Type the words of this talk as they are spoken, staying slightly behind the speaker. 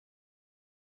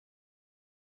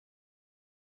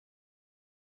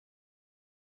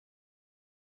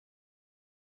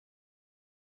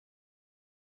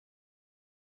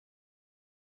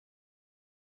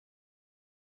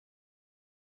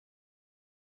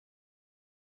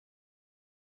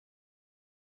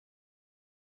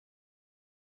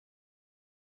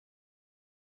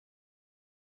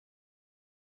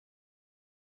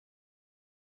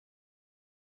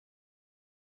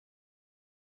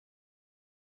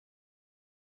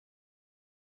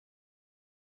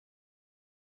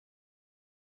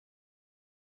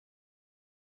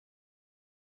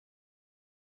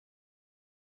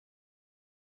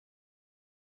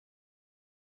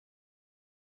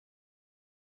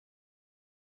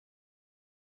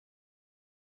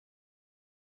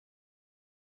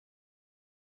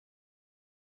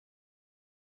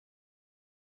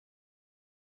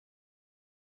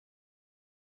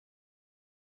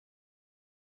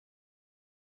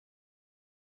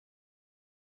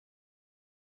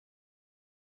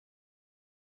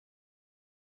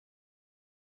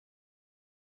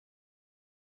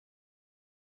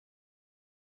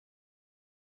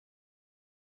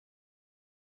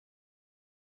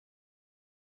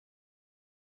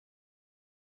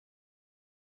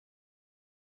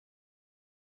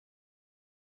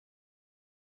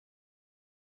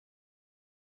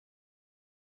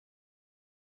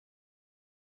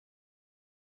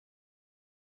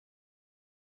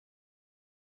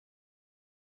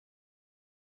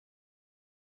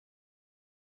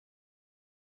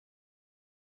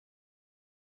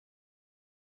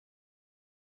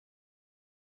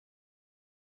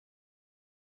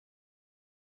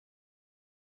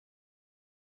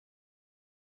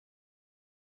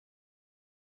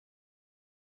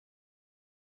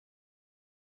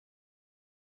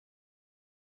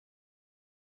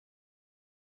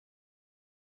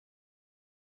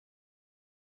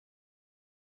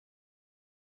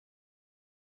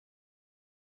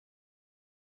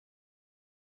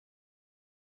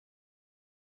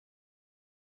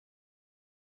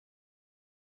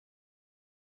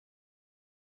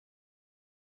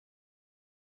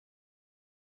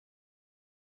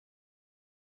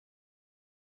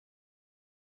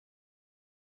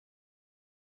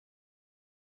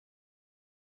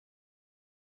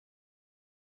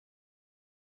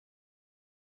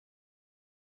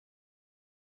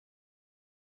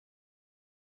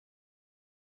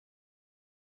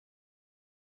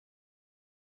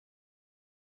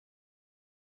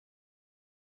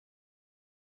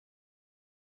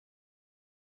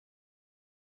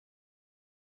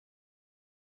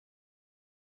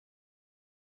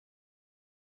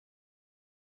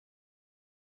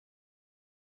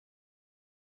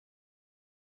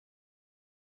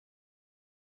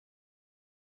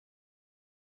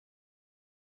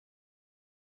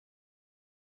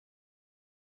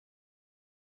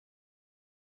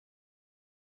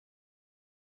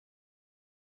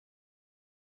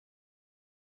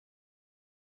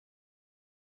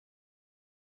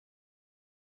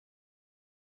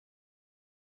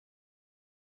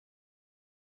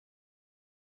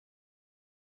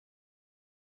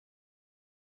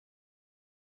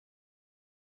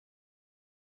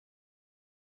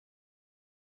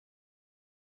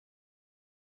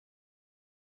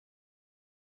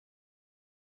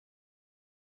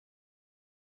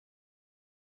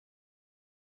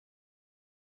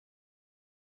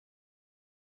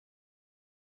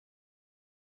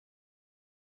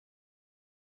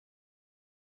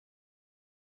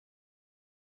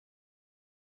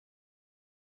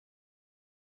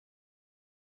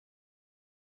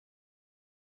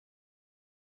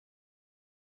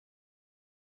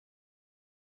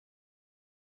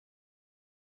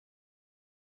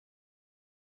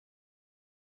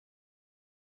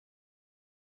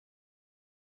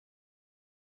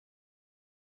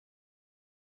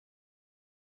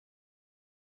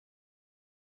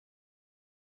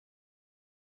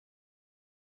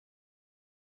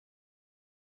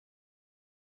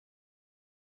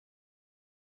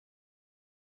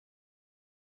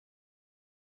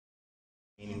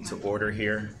meeting to order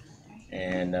here,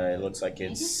 and it looks like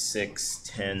it's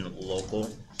 6:10 local.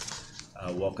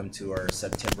 Welcome to our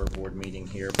September board meeting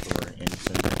here for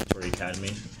Anderson Preparatory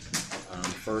Academy.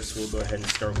 First, we'll go ahead and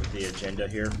start with the agenda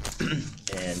here,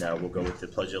 and we'll go with the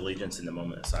Pledge of Allegiance and the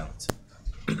moment of silence.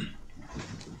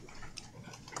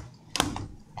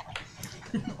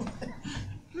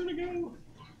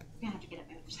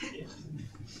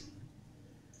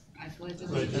 I pledge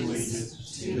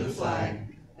allegiance to the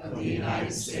flag of the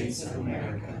United States of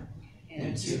America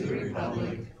and to the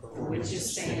republic for which it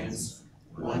stands,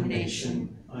 one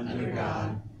nation, under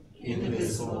God,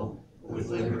 indivisible, with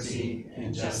liberty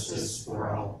and justice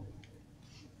for all.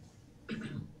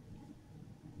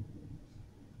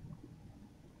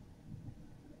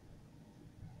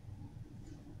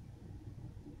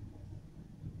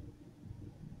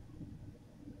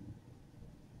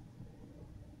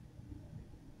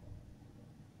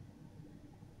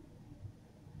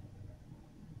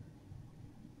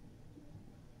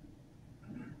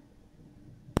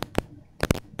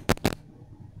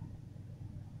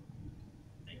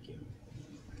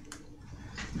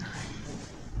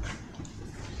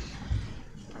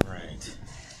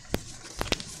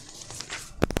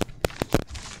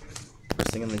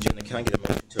 On the agenda, can I get a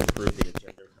motion to approve the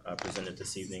agenda presented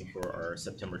this evening for our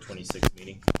September 26th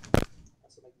meeting?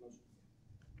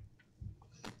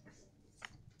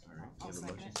 All right,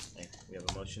 we have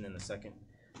a motion and a second.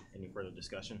 Any further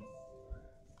discussion?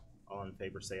 All in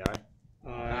favor say aye.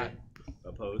 Aye.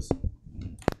 Opposed? All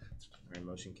right,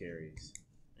 motion carries.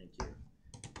 Thank you.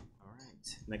 All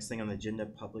right, next thing on the agenda,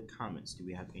 public comments. Do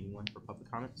we have anyone for public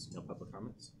comments? No public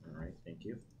comments? All right, thank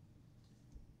you.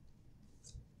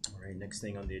 All right, next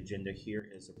thing on the agenda here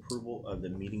is approval of the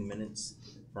meeting minutes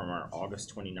from our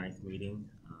August 29th meeting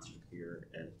here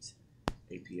at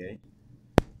APA.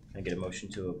 Can I get a motion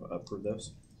to approve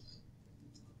those?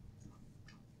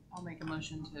 I'll make a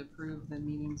motion to approve the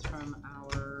meetings from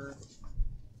our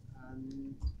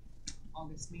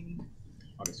August meeting.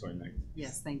 August 29th.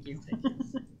 Yes, thank you.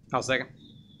 I'll second.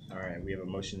 All right, we have a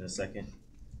motion and a second.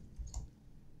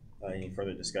 Any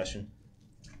further discussion?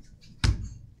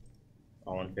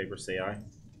 All in favor say aye.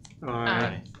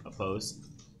 Aye. Opposed?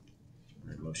 All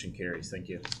right, motion carries. Thank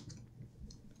you.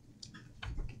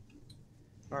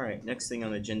 All right, next thing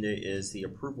on the agenda is the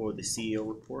approval of the CEO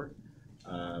report.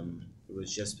 It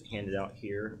was just handed out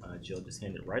here. Jill just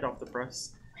handed it right off the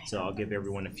press. So I'll give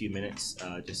everyone a few minutes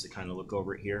just to kind of look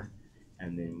over it here,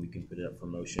 and then we can put it up for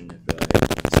motion if everyone's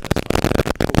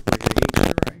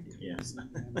satisfied. Yes.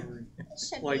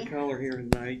 Light color here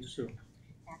tonight, so.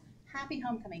 Happy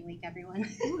homecoming week, everyone.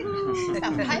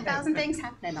 About 5,000 things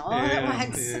happening all at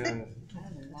once. I have a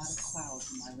lot of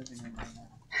clouds in my living room right now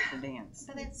to dance.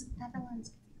 But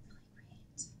everyone's really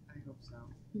great. I hope so.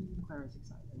 Clara's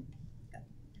excited.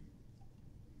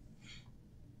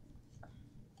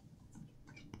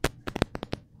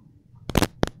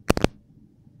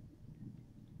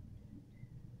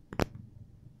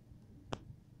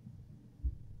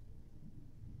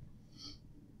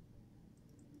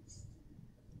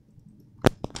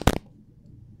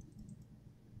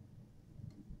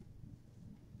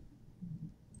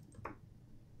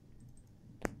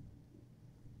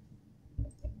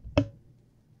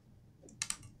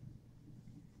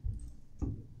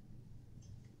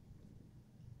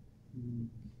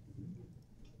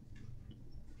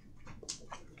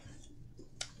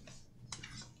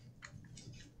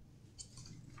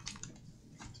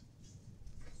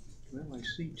 Well, I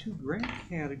see two grant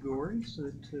categories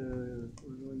that we're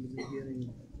going to be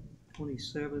getting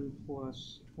 27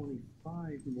 plus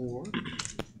 25 more.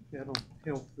 That'll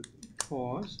help the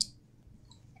cause.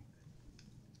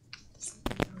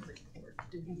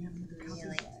 Really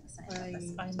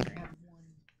excited. I only have one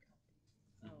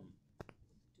copy. Oh.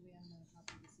 Do we have another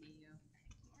copy of the CEO?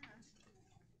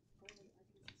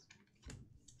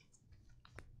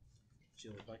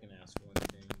 Jill, if I can ask one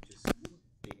thing, just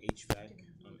the HVAC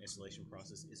installation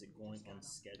process, is it going on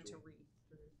schedule?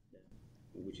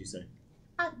 What would you say?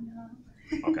 No.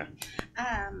 Okay.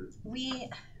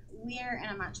 We're in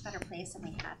a much better place than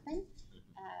we have been.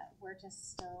 We're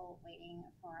just still waiting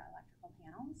for electrical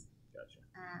panels. Gotcha.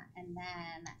 And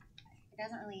then it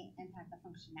doesn't really impact the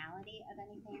functionality of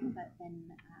anything, but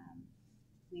then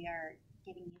we are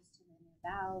getting used to the new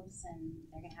valves, and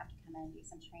they're going to have to come in and do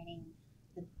some training.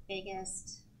 The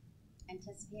biggest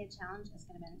anticipated challenge is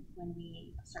going to be when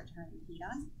we start turning the heat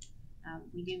on.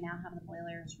 We do now have the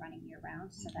boilers running year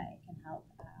round so that it can help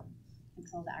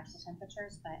control the actual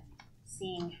temperatures, but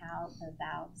seeing how the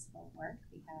valves will work,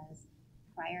 because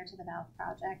prior to the valve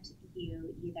project,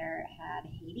 you either had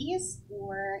Hades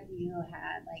or you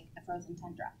had like a frozen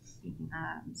tundra.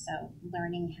 So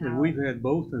learning how. And we've had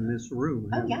both in this room.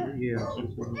 Oh, haven't we? Yeah.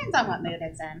 Depends on what mood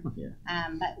it's in. Yeah.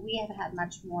 But we have had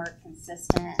much more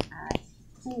consistent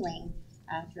cooling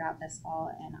throughout this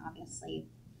fall, and obviously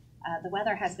the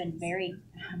weather has been very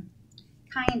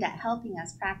kind at helping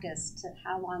us practice to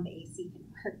how long the AC can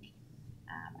work.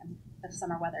 And the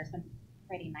summer weather has been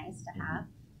pretty nice to have,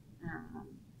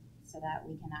 so that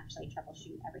we can actually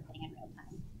troubleshoot everything in real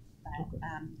time. But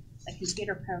the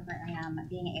computer program,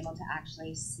 being able to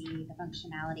actually see the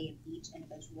functionality of each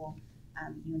individual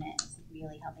unit is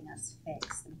really helping us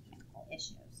fix the mechanical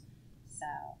issues. So,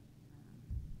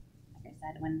 like I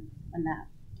said, when the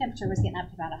temperature was getting up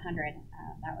to about 100,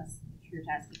 that was a true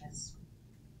test, because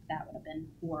that would have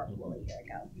been horrible a year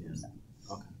ago. Yeah. So.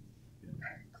 Okay.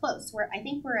 Close. I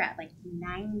think we're at like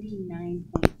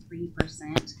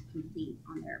 99.3% complete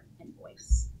on their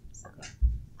invoice. So,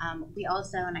 we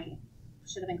also, and I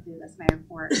should have included this in my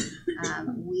report,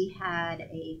 we had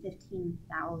a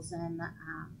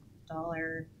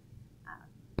 $15,000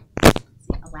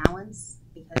 allowance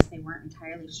because they weren't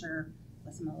entirely sure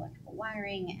with some electrical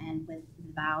wiring and with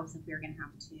the valves if we were going to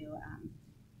have to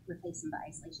replace some of the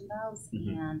isolation valves.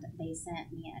 And they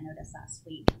sent me a notice last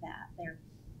week that they're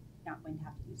not going to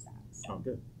have to use that. So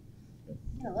good.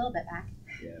 Get a little bit back.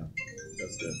 Yeah,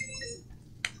 that's good.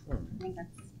 I think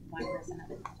that's 1%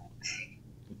 of it.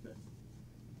 Okay.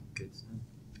 Good stuff.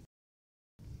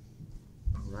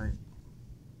 All right.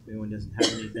 If anyone doesn't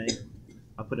have anything,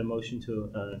 I'll put a motion to,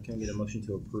 can we get a motion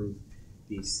to approve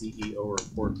the CEO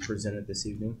report presented this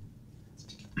evening?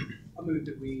 I'll move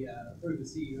that we approve the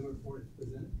CEO report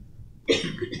presented.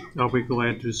 I'll be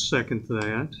glad to second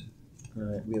that. All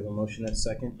right, we have a motion and a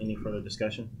second. Any further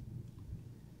discussion?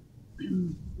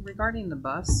 Regarding the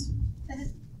bus,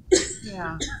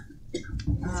 yeah. Is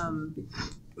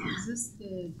this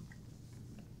the?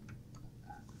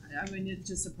 I mean, it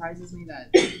just surprises me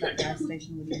that that gas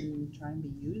station would even try and be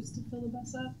used to fill the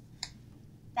bus up.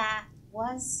 That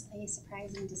was a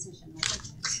surprising decision, wasn't it?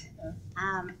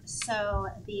 So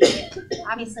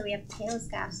obviously we have Taylor's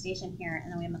gas station here, and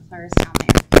then we have McClure's down there.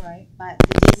 Right. But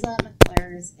the diesel at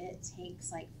McClure's, it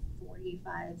takes like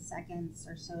 45 seconds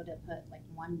or so to put like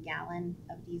 1 gallon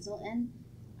of diesel in.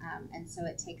 And so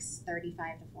it takes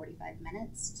 35 to 45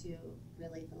 minutes to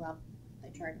really fill up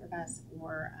the charger bus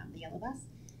or the yellow bus.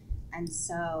 And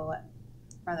so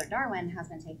Brother Darwin has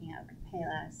been taking it over to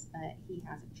Payless, but he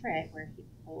has a trick where he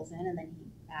pulls in and then he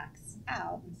backs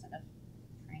out instead of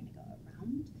trying to go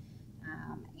around.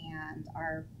 And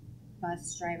our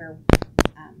bus driver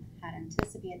had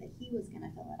anticipated that he was going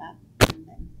to fill it up, and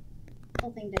then the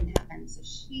whole thing didn't happen. So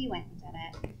she went and did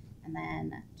it, and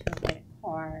then to avoid a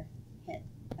car, hit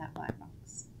that black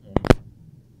box.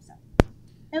 So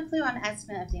no clue on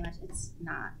estimate of damage. It's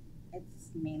not. It's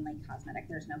mainly cosmetic.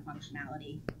 There's no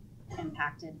functionality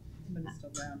impacted. But it's still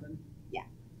grounded. Yeah.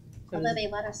 So Although they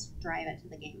let us drive it to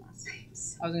the game last night.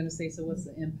 So. I was going to say, so what's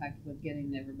the impact with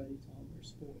getting everybody to all their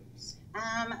sports?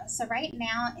 So right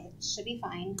now it should be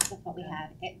fine with what we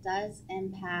had. It does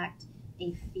impact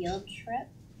a field trip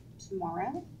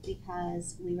tomorrow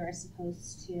because we were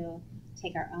supposed to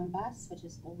take our own bus, which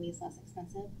is always less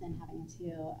expensive than having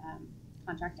to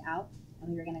contract out.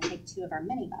 And we were going to take 2 of our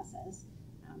mini buses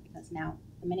because now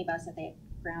the mini bus that they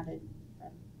grounded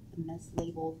from the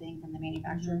mislabel thing from the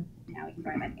manufacturer, now we can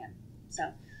drive it again.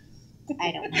 So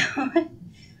I don't know.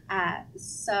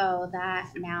 So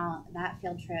that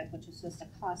field trip, which was supposed to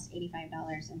cost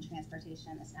 $85 in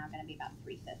transportation, is now going to be about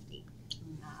 $350.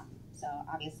 So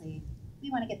obviously,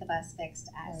 we want to get the bus fixed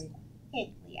as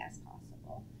quickly as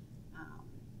possible.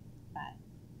 But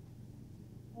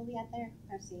we'll be out there.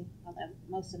 We'll see. Although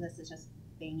most of this is just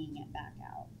banging it back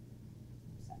out,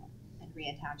 so and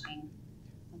reattaching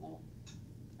the little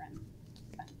friend.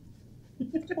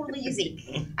 Totally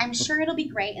easy. I'm sure it'll be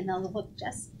great, and they'll look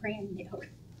just brand new.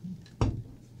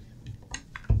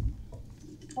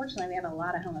 Fortunately, we have a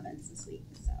lot of home events this week,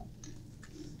 so.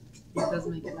 It does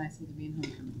make it nice with it being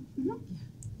homecoming.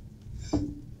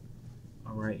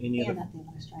 All right. Any other? That they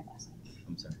let us drive last night.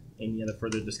 I'm sorry. Any other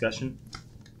further discussion?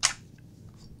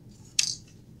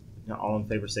 Now, all in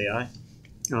favor, say aye.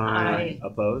 Aye.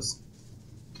 Opposed?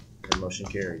 The motion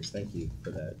carries. Thank you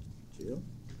for that, Jill.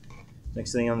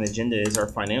 Next thing on the agenda is our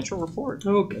financial report.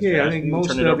 Okay, Mr. I think Ashby, we'll most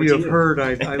turn it of over you to have heard,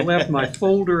 I left my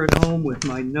folder at home with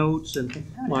my notes and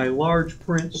my large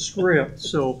print script,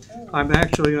 so I'm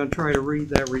actually going to try to read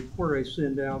that report I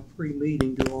send out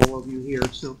pre-meeting to all of you here.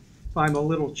 So if I'm a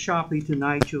little choppy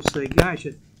tonight, you'll say, gosh,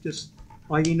 it just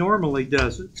like he normally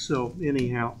does it. So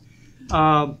anyhow,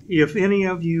 If any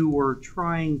of you were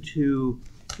trying to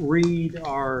read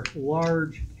our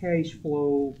large cash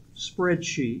flow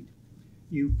spreadsheet,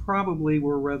 you probably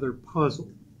were rather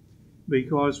puzzled,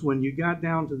 because when you got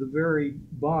down to the very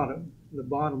bottom, the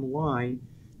bottom line,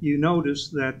 you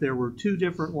noticed that there were two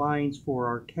different lines for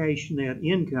our cash net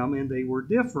income, and they were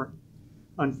different.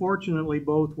 Unfortunately,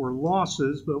 both were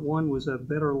losses, but one was a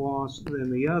better loss than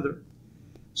the other.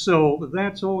 So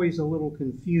that's always a little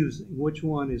confusing, which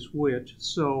one is which.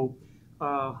 So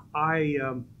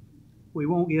we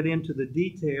won't get into the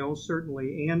details.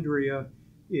 Certainly, Andrea,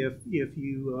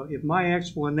 if my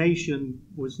explanation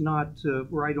was not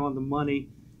right on the money,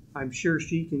 I'm sure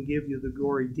she can give you the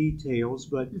gory details.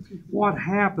 But what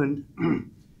happened,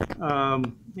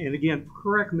 and again,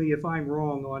 correct me if I'm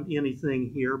wrong on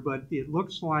anything here, but it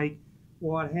looks like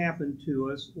what happened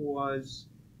to us was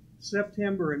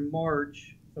September and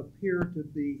March appear to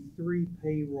be 3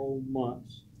 payroll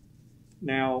months.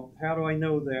 Now, how do I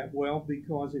know that? Well,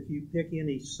 because if you pick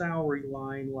any salary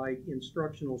line like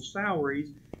instructional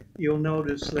salaries, you'll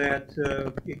notice that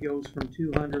it goes from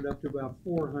 200 up to about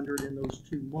 400 in those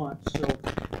 2 months. So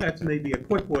that's maybe a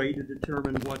quick way to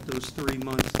determine what those 3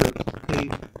 months,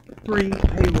 three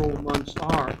payroll months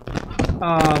are.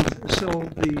 So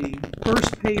the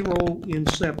first payroll in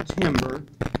September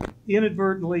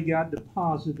inadvertently got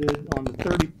deposited on the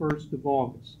 31st of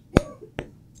August.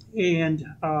 And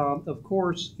of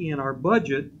course, in our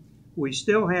budget, we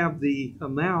still have the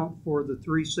amount for the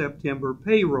 3 September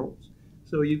payrolls.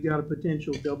 So you've got a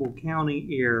potential double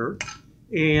counting error.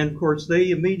 And of course,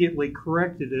 they immediately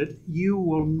corrected it. You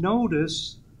will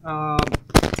notice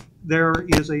there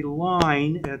is a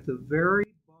line at the very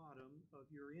bottom of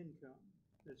your income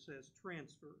that says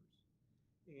transfers.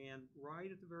 And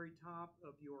right at the very top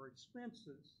of your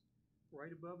expenses,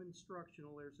 right above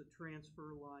instructional, there's a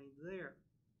transfer line there.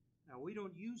 Now, we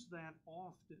don't use that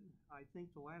often. I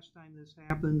think the last time this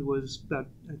happened was about,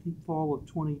 I think, fall of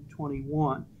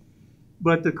 2021.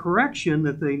 But the correction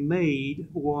that they made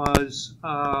was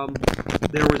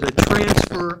there was a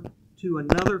transfer to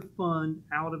another fund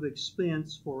out of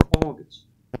expense for August.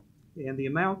 And the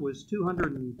amount was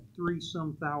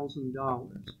 $203-some thousand.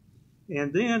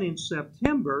 And then in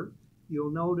September,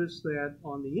 you'll notice that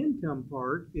on the income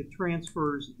part, it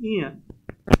transfers in.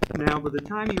 Now, by the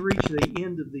time you reach the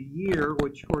end of the year,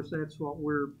 which of course that's what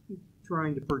we're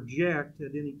trying to project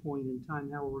at any point in time,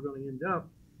 how we're going to end up,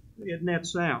 it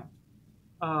nets out.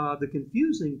 The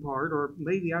confusing part, or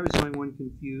maybe I was the only one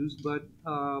confused, but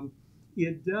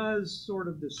it does sort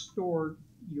of distort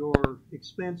your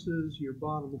expenses, your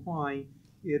bottom line.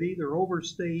 It either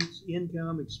overstates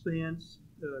income, expense,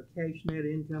 cash net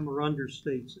income, or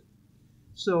understates it.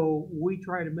 So we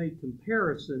try to make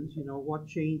comparisons, what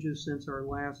changes since our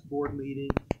last board meeting,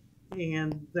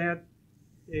 and that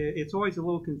it's always a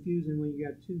little confusing when you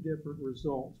got 2 different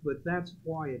results, but that's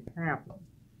why it happened.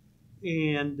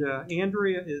 And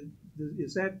Andrea,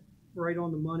 is that right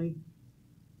on the money?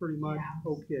 Pretty much?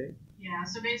 Yeah. Okay. Yeah,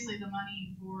 so basically the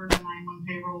money for the 9/1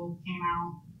 payroll came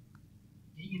out,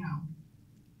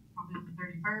 probably on the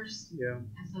 31st. Yeah.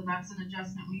 And so that's an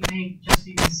adjustment we make just so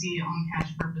you can see on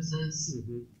cash purposes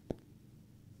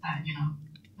that,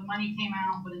 the money came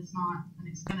out, but it's not an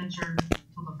expenditure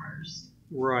till the 1st.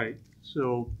 Right.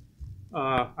 So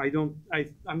I'm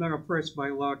not going to press my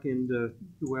luck and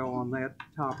dwell on that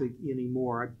topic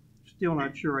anymore. I'm still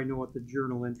not sure I know what the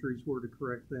journal entries were to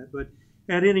correct that. But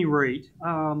at any rate,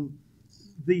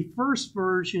 the first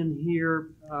version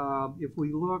here, if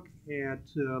we look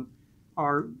at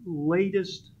our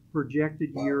latest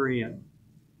projected year end,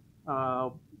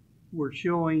 we're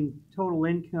showing total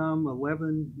income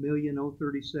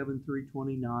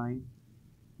 $11,037,329,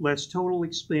 less total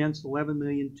expense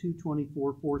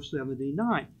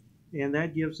 $11,224,479, and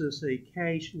that gives us a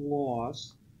cash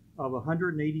loss of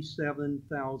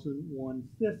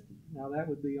 $187,150. Now that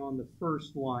would be on the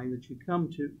first line that you come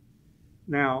to.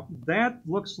 Now that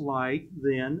looks like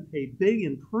then a big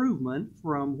improvement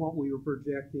from what we were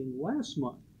projecting last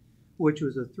month, which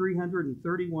was a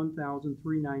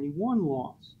 $331,391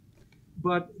 loss.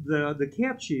 But the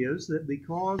catch is that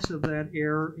because of that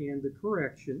error and the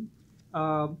correction,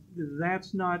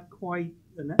 that's not quite,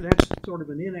 that's sort of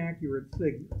an inaccurate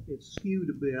figure. It's skewed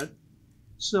a bit.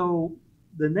 So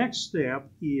the next step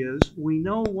is we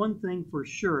know one thing for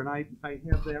sure, and I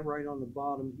have that right on the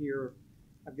bottom here.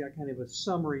 I've got kind of a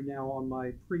summary now on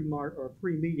my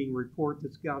pre-meeting report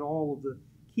that's got all of the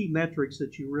key metrics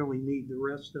that you really need. The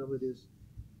rest of it is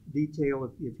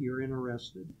detail if you're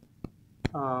interested.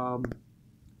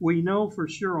 We know for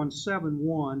sure on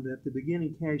 7/1 that the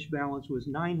beginning cash balance was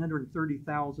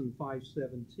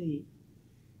 $930,517.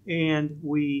 And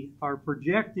we are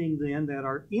projecting then that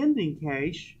our ending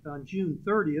cash on June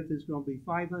 30th is going to be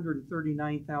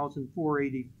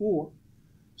 $539,484.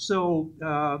 So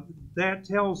that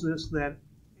tells us that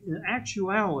in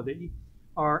actuality,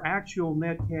 our actual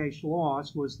net cash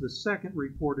loss was the second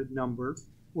reported number,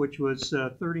 which was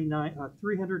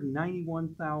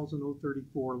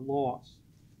 391,034 loss,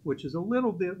 which is a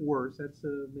little bit worse. That's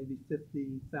maybe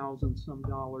 50,000 some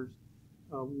dollars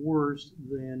worse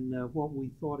than what we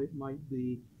thought it might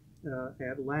be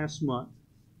at last month.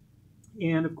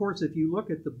 And of course, if you look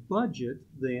at the budget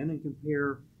then and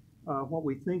compare what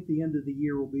we think the end of the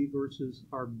year will be versus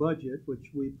our budget,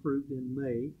 which we approved in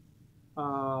May,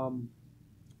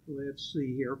 let's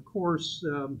see here. Of course,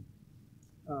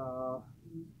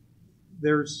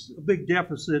 there's a big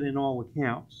deficit in all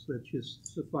accounts. That just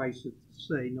suffice it to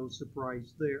say, no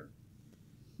surprise there.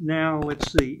 Now,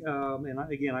 let's see. And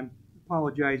again, I'm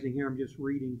apologizing here. I'm just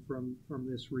reading from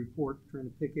this report, trying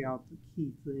to pick out the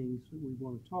key things that we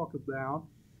want to talk about.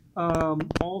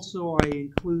 Also, I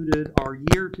included our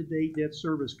year-to-date debt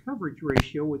service coverage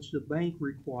ratio, which the bank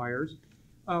requires.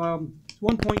 It's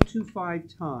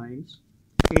 1.25 times,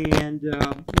 and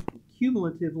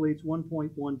cumulatively it's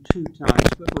 1.12 times.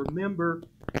 But remember,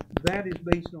 that is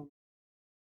based on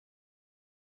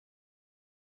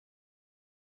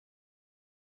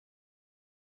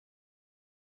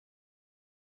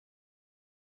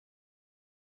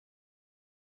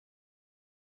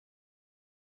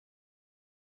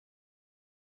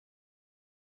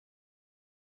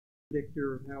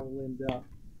predictor of how we'll end up.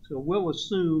 So we'll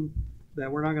assume that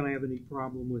we're not going to have any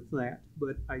problem with that,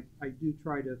 but I do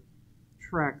try to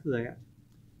track that.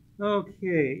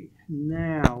 Okay,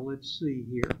 now let's see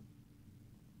here.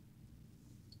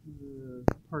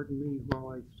 Pardon me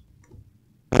while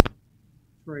I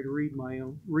try to read my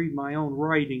own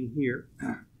writing here.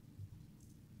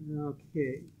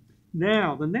 Okay,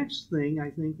 now the next thing I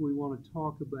think we want to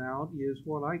talk about is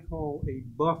what I call a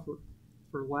buffer,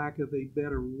 for lack of a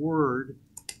better word.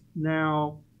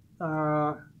 Now,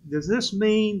 does this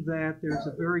mean that there's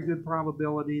a very good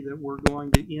probability that we're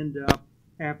going to end up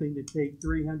having to take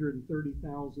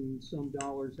 $330,000 some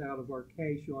dollars out of our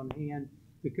cash on hand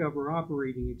to cover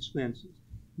operating expenses?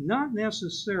 Not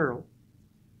necessarily.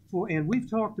 And we've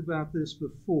talked about this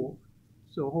before,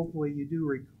 so hopefully you do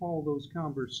recall those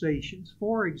conversations.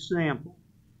 For example,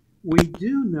 we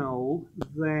do know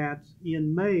that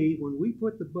in May, when we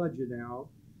put the budget out,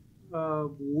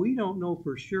 we don't know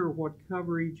for sure what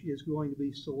coverage is going to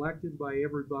be selected by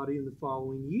everybody in the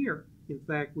following year. In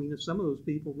fact, we know some of those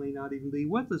people may not even be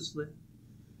with us then.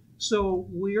 So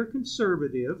we are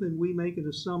conservative, and we make an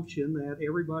assumption that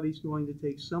everybody's going to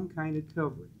take some kind of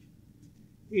coverage.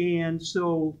 And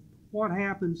so what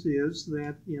happens is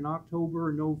that in October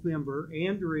or November,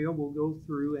 Andrea will go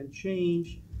through and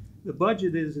change. The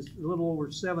budget is a little over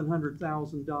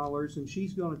 $700,000, and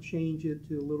she's going to change it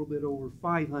to a little bit over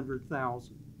 $500,000.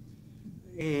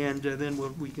 And then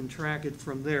we can track it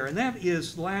from there. And that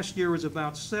is, last year was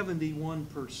about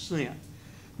 71%.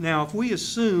 Now, if we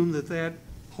assume that that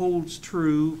holds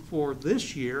true for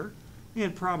this year,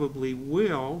 and probably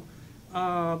will,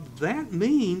 that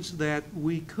means that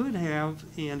we could have,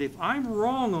 and if I'm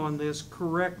wrong on this,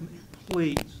 correct me,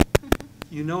 please.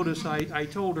 You notice I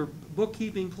told her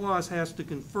Bookkeeping Plus has to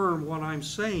confirm what I'm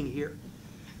saying here.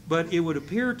 But it would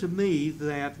appear to me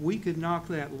that we could knock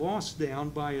that loss down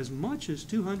by as much as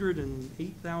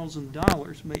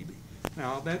 $208,000 maybe.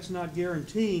 Now, that's not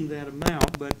guaranteeing that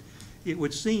amount, but it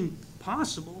would seem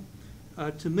possible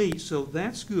to me, so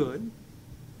that's good.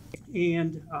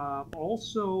 And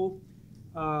also,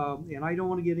 and I don't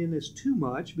want to get in this too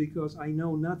much because I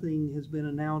know nothing has been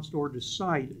announced or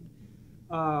decided,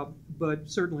 but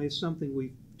certainly it's something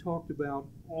we've talked about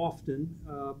often.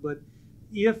 But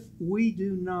if we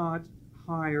do not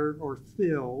hire or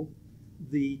fill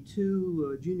the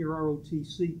two junior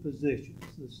ROTC positions,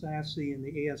 the SASE and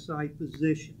the ASI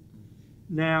position,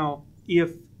 now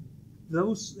if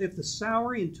the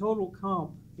salary and total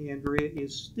comp, Andrea,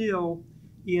 is still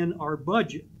in our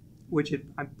budget, which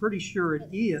I'm pretty sure it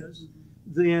is,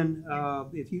 then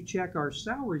if you check our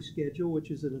salary schedule,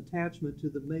 which is an attachment to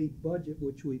the May budget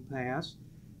which we passed,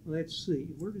 let's see,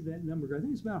 where did that number go? I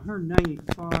think it's about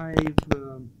 195.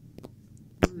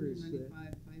 Where is that?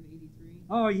 583.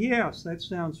 Oh, yes, that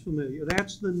sounds familiar.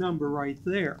 That's the number right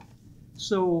there.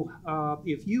 So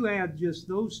if you add just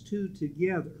those two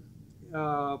together,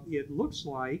 it looks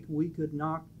like we could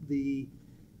knock the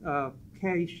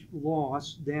cash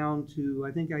loss down to,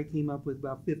 I think I came up with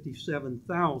about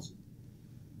 57,000.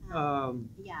 Yeah,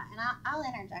 and I'll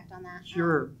interject on that.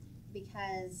 Sure.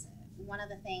 Because one of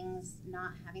the things,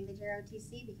 not having the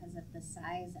JROTC because of the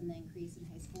size and the increase in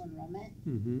high school enrollment,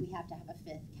 we have to have a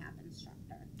 5th CAP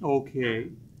instructor.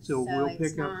 Okay, so we'll it's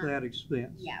pick up not- that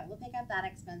expense. Yeah, we'll pick up that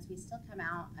expense. We still come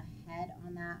out ahead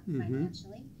on that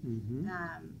financially.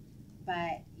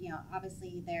 But, you know,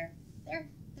 obviously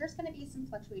there's going to be some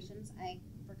fluctuations. I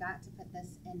forgot to put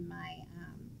this in my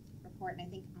report, and I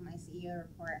think on my CEO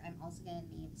report, I'm also going to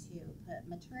need to put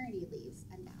maternity leaves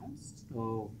announced.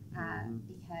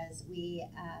 Because we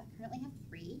currently have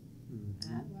 3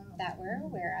 that we're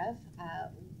aware of.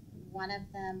 One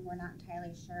of them, we're not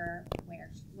entirely sure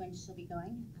when she'll be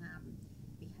going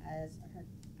because her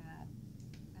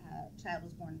child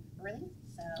was born early,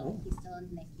 so he's still in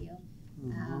NICU.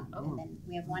 And then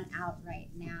we have one out right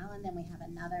now, and then we have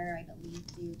another, I believe,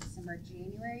 due December,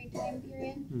 January time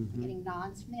period. I'm getting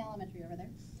nods from the elementary over there.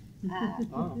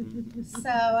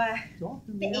 So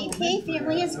the APA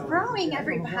family is growing,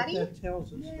 everybody. That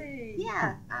tells us. Yay.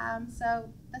 Yeah. So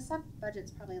the sub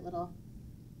budget's probably going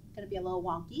to be a little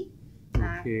wonky.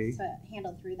 To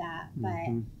handle through that, but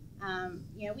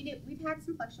you know, we've had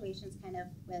some fluctuations kind of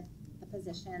with the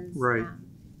positions. Right.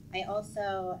 I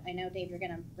know, Dave, you're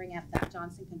going to bring up that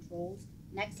Johnson Controls.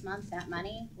 Next month, that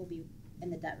money will be in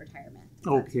the debt retirement.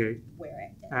 Okay. That's where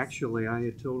it is. Actually, I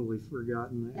had totally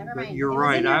forgotten that. Never but mind. you're It was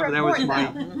right. in your That was report,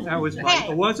 my. though. That was my.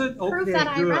 Hey, Was it? proof Okay. that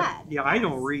I Good. read. Yeah, I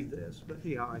don't read this, but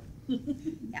yeah.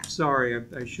 Yeah. Sorry,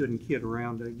 I shouldn't kid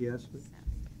around, I guess. But.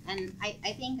 And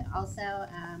I think also,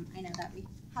 I know that we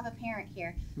have a parent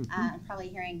here, probably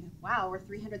hearing, wow, we're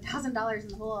 $300,000 in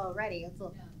the hole already. It's a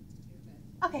little,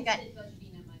 okay, good.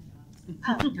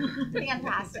 Oh,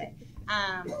 fantastic.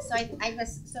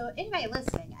 So anybody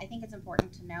listening, I think it's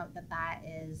important to note that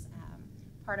is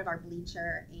part of our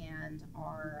bleacher and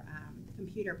our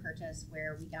computer purchase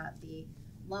where we got the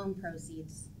loan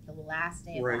proceeds the last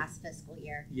day of last fiscal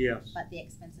year. Yes. But the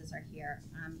expenses are here.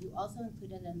 You also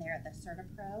included in there the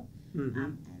CertaPro,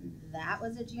 and that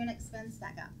was a June expense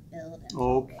that got billed.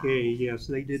 Okay, yes,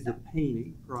 they did the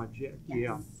painting project. Yes,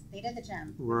 yeah. They did the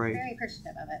gym. Right. I'm very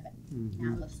appreciative of it, but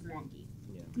now it looks wonky.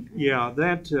 Yeah,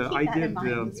 that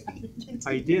Keep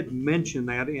I did mention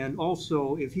that, and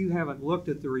also if you haven't looked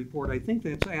at the report, I think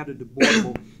that's added to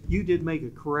Boardable. You did make a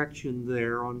correction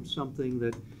there on something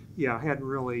that, hadn't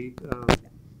really,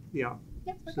 Yep,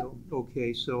 So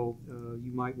okay, so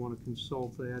you might want to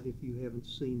consult that if you haven't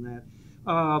seen that.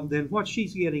 Then what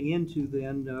she's getting into,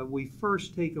 then we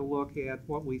first take a look at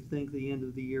what we think the end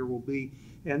of the year will be,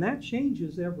 and that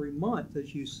changes every month,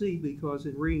 as you see, because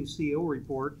in reading CO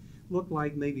report, looked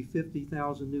like maybe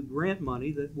 50,000 new grant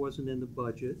money that wasn't in the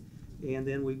budget, and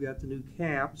then we've got the new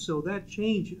cap, so that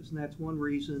changes, and that's one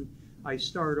reason I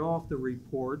start off the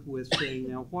report with saying,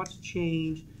 now what's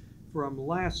changed from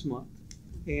last month?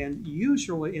 And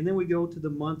usually, and then we go to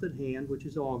the month at hand, which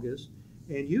is August,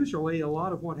 and usually a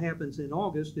lot of what happens in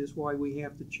August is why we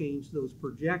have to change those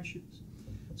projections.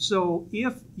 So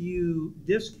if you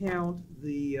discount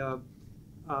the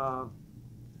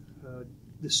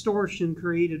distortion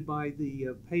created by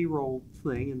the payroll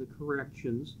thing and the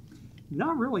corrections,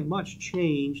 not really much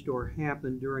changed or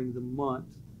happened during the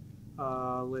month.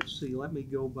 Let's see, let me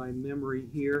go by memory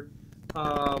here.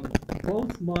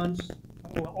 Both months,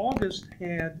 August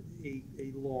had a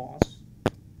loss.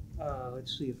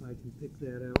 Let's see if I can pick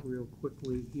that out real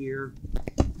quickly here.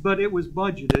 But it was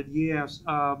budgeted, yes.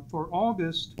 For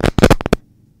August,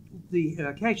 the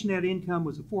cash net income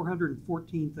was a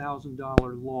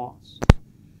 $414,000 loss.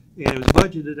 And it was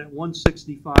budgeted at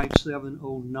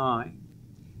 $165,709.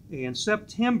 And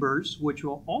September's, which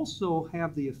will also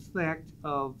have the effect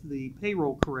of the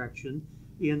payroll correction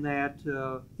in that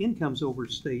income's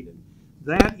overstated,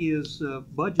 that is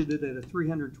budgeted at a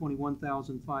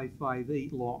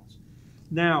 $321,558 loss.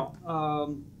 Now,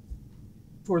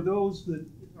 for those that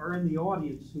are in the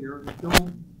audience here, that's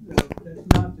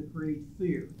not to create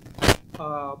fear,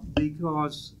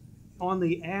 because on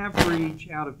the average,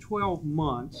 out of 12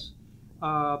 months,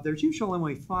 there's usually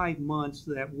only 5 months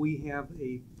that we have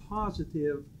a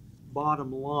positive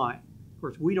bottom line. Of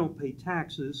course, we don't pay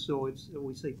taxes, so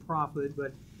we say profit,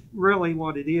 but really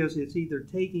what it is, it's either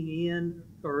taking in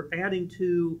or adding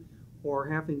to or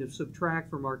having to subtract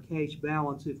from our cash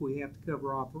balance if we have to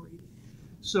cover operating.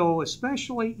 So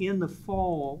especially in the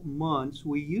fall months,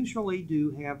 we usually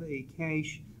do have a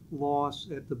cash loss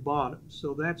at the bottom.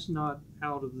 So that's not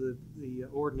out of the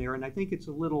ordinary. And I think it's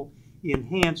a little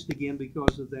enhanced again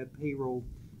because of that payroll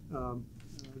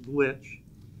glitch.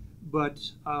 But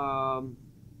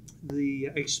the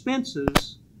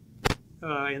expenses,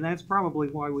 and that's probably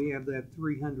why we have that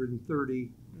 330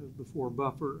 before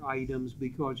buffer items,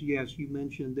 because yes, you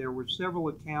mentioned there were several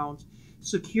accounts.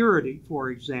 Security,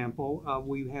 for example,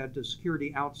 we had the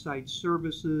security outside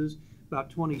services, about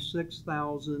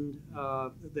 26,000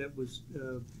 that was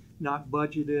not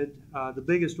budgeted. The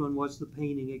biggest one was the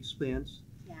painting expense.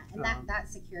 Yeah, and that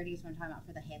security is what I'm talking about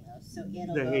for the halos. So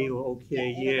it'll The go, halo, okay, yeah,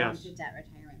 it'll go yes. into debt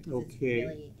retirement because Okay. it's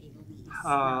really a lease.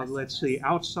 not a Let's service. see,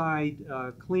 outside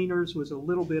cleaners was a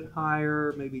little bit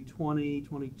higher, maybe 20,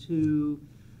 22.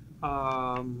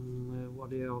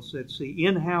 What else? Let's see,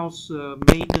 in-house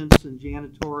maintenance and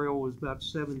janitorial was about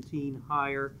 17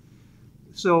 higher.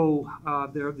 So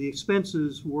the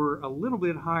expenses were a little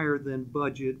bit higher than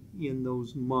budget in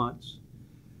those months.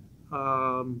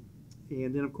 And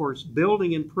then, of course,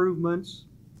 building improvements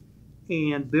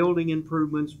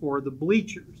for the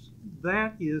bleachers.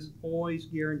 That is always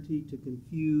guaranteed to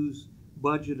confuse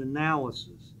budget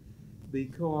analysis,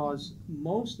 because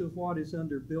most of what is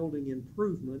under building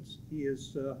improvements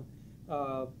is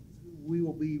we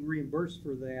will be reimbursed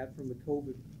for that from the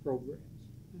COVID programs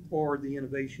or the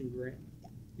innovation grant.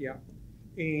 Yeah.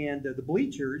 And the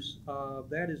bleachers,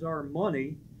 that is our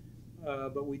money,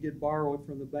 but we did borrow it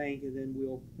from the bank, and then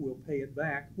we'll pay it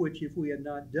back, which if we had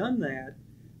not done that,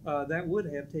 that would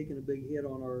have taken a big hit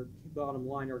on our bottom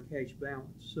line, our cash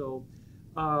balance. So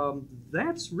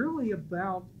that's really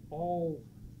about all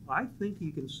I think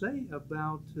you can say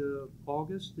about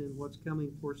August and what's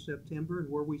coming for September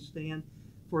and where we stand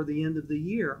for the end of the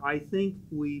year. I think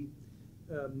we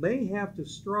may have to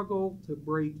struggle to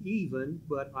break even,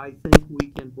 but I think we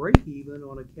can break even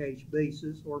on a cash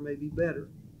basis, or maybe better.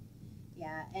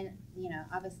 Yeah, and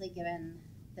obviously given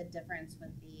the difference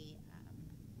with the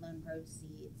loan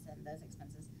proceeds and those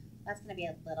expenses, that's going to be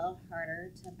a little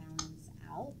harder to balance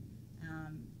out.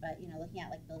 But looking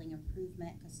at like building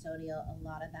improvement, custodial, a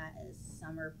lot of that is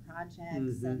summer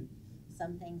projects, and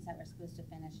some things that were supposed to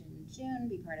finish in June,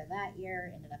 be part of that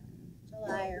year, ended up in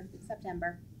July or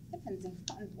September, depending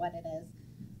on what it is.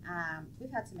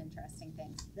 We've had some interesting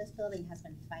things. This building has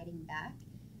been fighting back.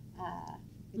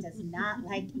 It does not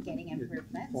like getting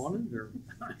improvements.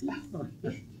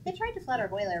 They tried to flood our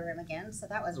boiler room again, so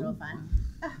that was real fun.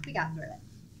 We got through it.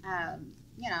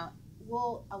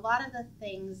 A lot of the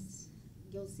things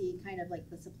you'll see kind of like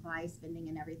the supply spending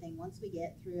and everything, once we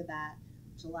get through that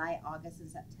July, August, and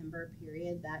September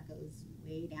period, that goes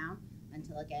way down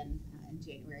until again in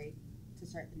January to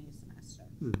start the new semester.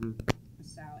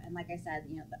 So, and like I said,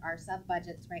 our sub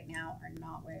budgets right now are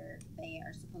not where they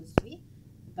are supposed to be,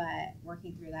 but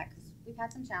working through that because we've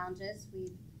had some challenges.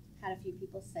 We've had a few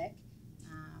people sick,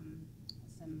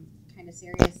 some kind of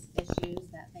serious issues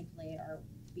that thankfully are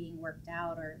being worked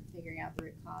out or figuring out the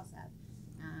root cause of.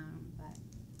 But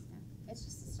it's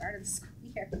just the start of the school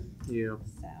year. Yeah.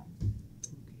 So.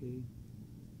 Okay.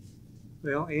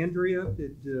 Well, Andrea,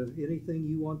 did anything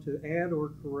you want to add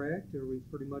or correct? Are we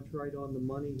pretty much right on the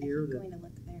money here? I'm going to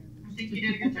look there. I think you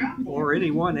did a good job. Or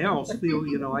anyone else feel,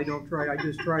 I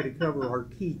just try to cover our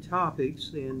key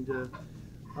topics, and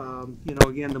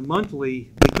again, the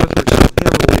monthly, because we're so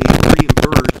heavily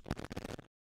reimbursed,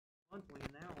 monthly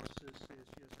analysis is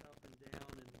just up and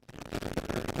down and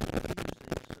confusing,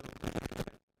 so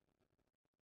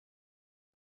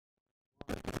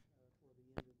for the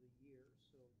end of the year.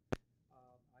 So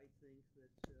I think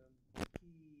that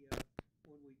key,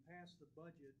 when we pass the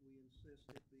budget, we insist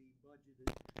it be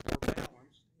budgeted or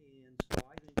balanced, and so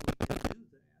I think we can do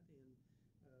that, and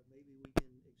maybe we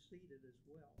can exceed it as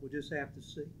well. We'll just have to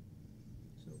see.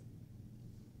 So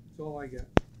that's all I got.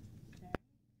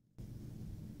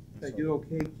 I do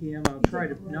okay, Kim. I'll try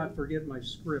to not forget my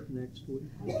script next week.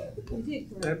 You did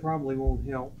great. That probably won't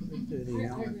help. I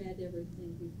Anyhow. read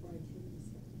everything before I came this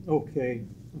morning. Okay,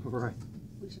 all right.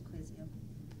 We should quiz you.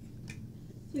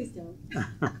 Please don't.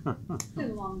 It's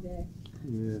been a long day.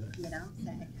 Yeah.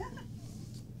 Say.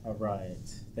 All right.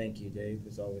 Thank you, Dave,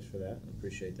 as always, for that. I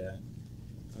appreciate that.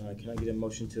 Can I get a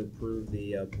motion to approve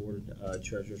the board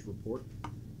treasurer's report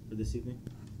for this evening?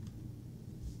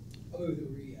 I'll move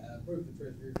that we approve the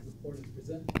treasurer's report as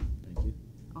presented. Thank you.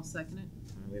 I'll second it.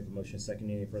 We have a motion second.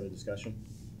 Any further discussion?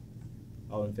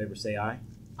 All in favor say aye.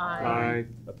 Aye.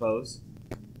 Opposed?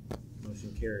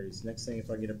 Motion carries. Next thing,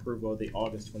 if I get approval of the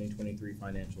August 2023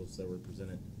 financials that were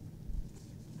presented.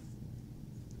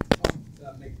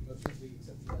 I'll make the motion that we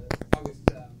accept the August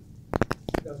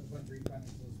 2023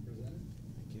 financials presented.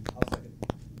 Thank you. I'll second.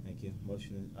 Thank you.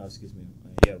 Motion, excuse me.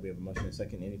 Yeah, we have a motion and a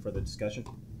second. Any further discussion?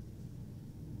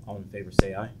 All in favor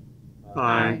say aye.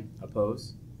 Aye.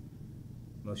 Opposed?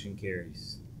 Motion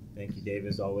carries. Thank you, Dave,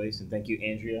 as always, and thank you,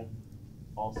 Andrea,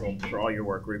 also Thank you. for all your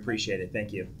work. We appreciate it.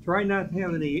 Thank you. Try not to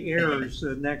have any errors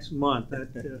next month.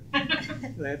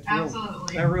 That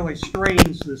Absolutely. really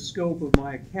strains the scope of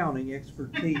my accounting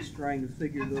expertise trying to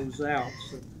figure those out.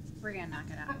 So. We're gonna knock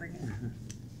it out, we're good.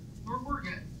 We're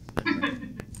good.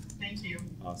 Thank you.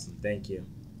 Awesome. Thank you.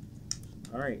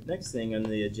 All right. Next thing on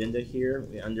the agenda here,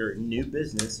 under new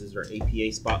business, is our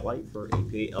APA spotlight for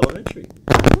APA Elementary.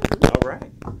 All right.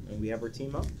 And we have our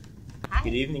team up. Hi.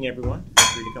 Good evening, everyone. Feel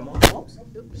free to come on. Oops,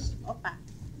 opa.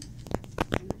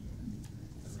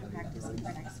 I'm practicing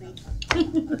for next week.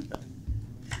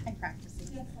 I'm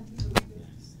practicing. I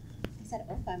said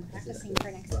opa, I'm practicing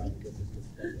for next week.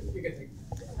 You're good.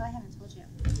 Oh, I haven't told you.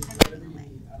 I'm moving away.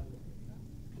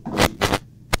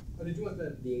 Oh, did you want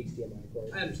the HDMI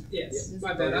cord. I understand. Yes. Yeah.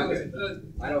 My bad. I was.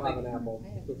 I don't have an Apple. I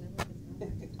had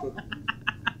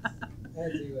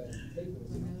to tape it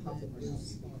was pop up on my email.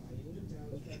 I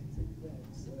was trying to take it back,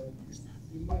 so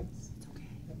you might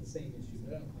have the same issue,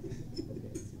 but I don't think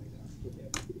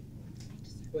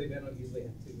believe I don't usually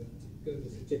have to go to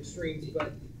such extremes,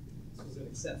 but this was an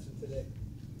exception today.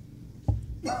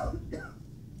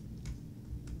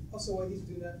 Also, while he's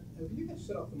doing that, have you guys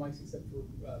shut off the mics except for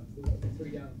the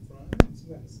three down in front? I mean, some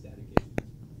kind of static issue.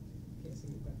 Can't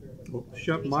seem to quite figure out what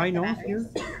Shut We mine check the off here?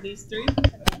 batteries. These three?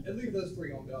 I'll leave those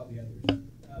three on, but all the others.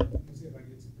 We'll see if I can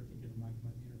get some particular mic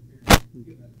might interfere.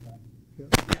 Give that a try.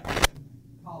 Yeah.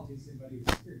 Apologies to anybody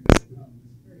who's experienced this at home.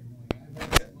 It's very annoying. I've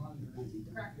had that monitor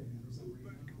cracking for some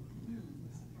reason.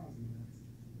 It's causing that.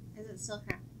 Is it still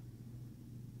crap?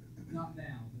 Not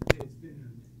now, but it's been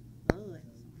intermittent. Oh,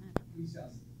 it's We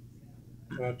shall see.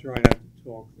 I'll try not to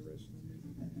talk the rest of the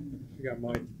meeting. I got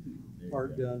my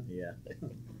part done. Yeah.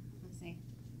 Let's see.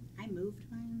 I moved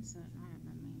mine, so I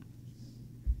don't remember.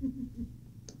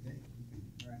 Okay.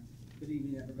 All right. Good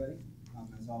evening, everybody.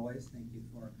 As always, thank you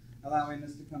for allowing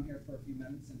us to come here for a few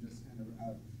minutes and just kind of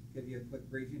give you a quick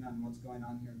briefing on what's going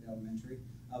on here at the elementary.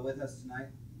 With us tonight,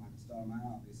 Michael Stottlemyre,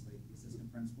 obviously the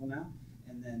assistant principal now,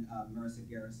 and then Marissa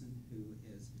Garrison, who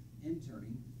is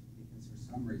interning because for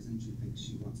some reason she thinks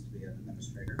she wants to be an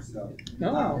administrator. So,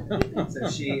 so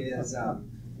she is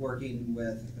working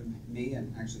with me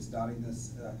and actually starting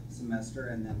this semester,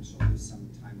 and then she'll do some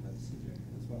time with CJ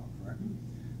as well, correct?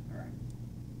 All right.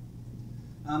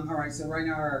 All right, so right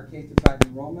now our K-5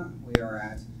 enrollment, we are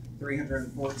at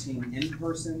 314 in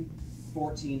person,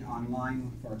 14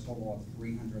 online for a total of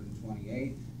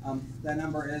 328. That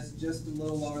number is just a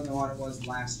little lower than what it was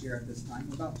last year at this time,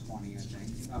 about 20, I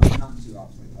think. Not too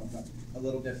awfully low, but a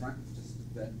little different, just a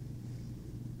bit.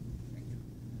 Thank you.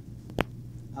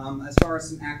 As far as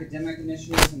some academic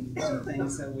initiatives and some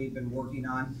things that we've been working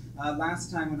on,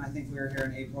 last time when I think we were here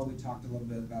in April, we talked a little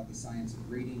bit about the science of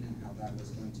reading and how that was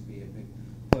going to be a big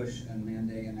push and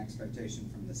mandate and expectation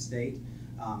from the state.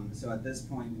 So at this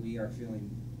point, we are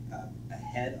feeling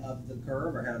ahead of the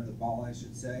curve, or ahead of the ball, I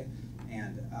should say.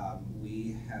 And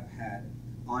we have had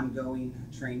ongoing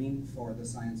training for the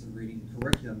science of reading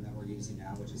curriculum that we're using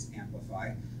now, which is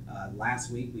Amplify.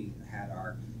 Last week we had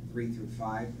our 3 through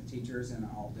 5 teachers in an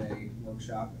all-day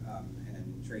workshop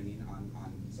and training on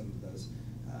some of those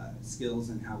skills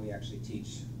and how we actually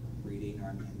teach reading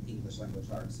or English language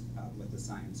arts with the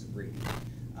science of reading.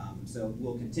 So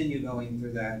we'll continue going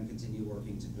through that and continue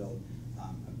working to build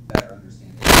a better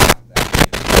understanding of how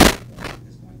that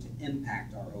is going to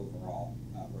impact our overall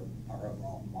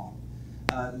model.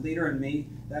 Leader and Me,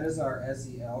 that is our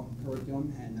SEL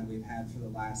curriculum, and that we've had for the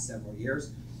last several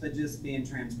years. But just being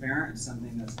transparent, it's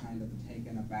something that's kind of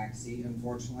taken a back seat,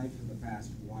 unfortunately, for the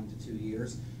past 1 to 2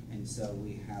 years. And so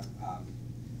we have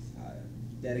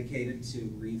dedicated to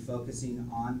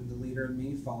refocusing on the Leader and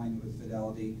Me, following with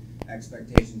fidelity.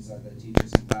 Expectations are that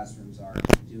teachers in classrooms are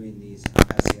doing these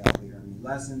SEL Leader and Me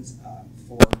lessons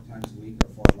 4 times a week, or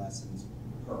 4 lessons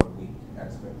per week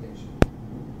expectation.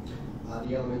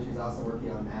 The elementary is also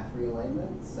working on math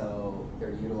realignment, so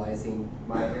they're utilizing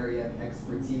my area of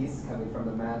expertise coming from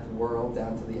the math world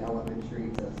down to the elementary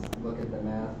to look at the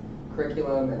math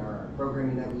curriculum and our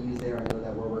programming that we use there. I know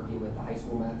that we're working with the high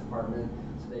school math department,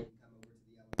 so they can come over to the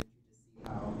elementary to see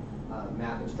how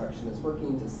math instruction is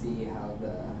working, to see how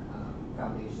the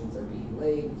foundations are being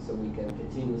laid, so we can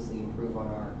continuously improve on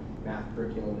our math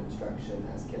curriculum instruction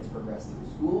as kids progress through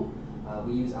school.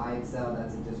 We use iExcel,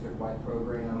 that's a district-wide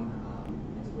program.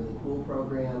 It's a really cool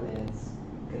program, and it's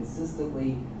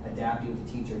consistently adapting to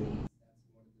teacher needs. That's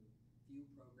one of the few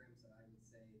programs that I would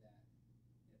say that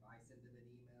if I send them an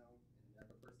email and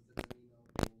another person sends an email,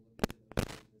 they will look into those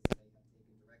changes. They have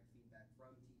taken direct feedback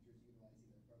from teachers utilizing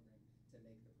their program to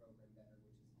make the program better,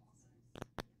 which is awesome.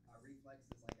 Reflex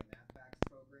is like a mathematics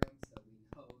program, so we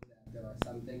know that there are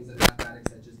some things in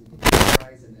mathematics that just need to be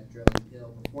memorize and that drill and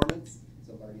pill performance,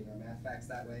 so learning our math facts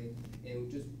that way, and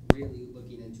just really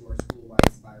looking into our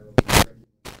school-wide spiral curriculum,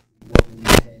 what we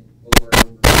hit over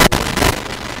and over and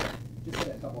over. Just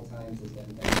hit a couple times and then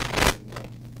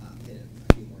hit it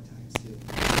a few more times too.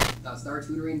 Star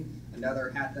Tutoring,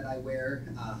 another hat that I wear,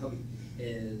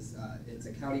 is it's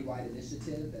a county-wide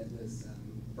initiative that was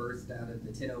birthed out of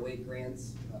the 1008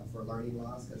 grants for learning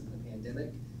loss because of the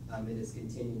pandemic. It is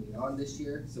continuing on this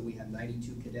year, so we have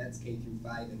 92 cadets K through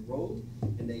 5 enrolled,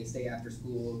 and they stay after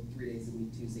school 3 days a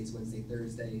week, Tuesdays, Wednesdays,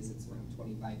 Thursdays. It's around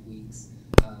 25 weeks.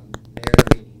 They're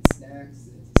getting snacks.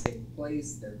 It's a safe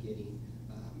place. They're getting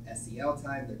SEL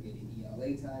time. They're getting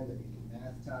ELA time. They're getting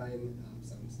math time.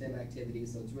 Some STEM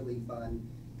activities. So it's really fun,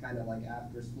 kind of like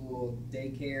after school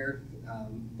daycare,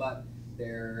 but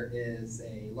there is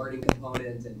a learning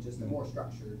component and just a more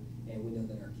structured, and we know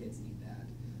that our kids need that.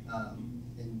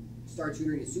 And Star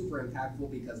Tutoring is super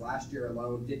impactful because last year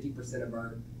alone, 50% of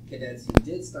our cadets who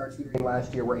did Star Tutoring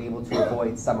last year were able to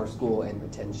avoid summer school and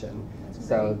retention.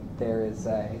 So there is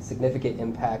a significant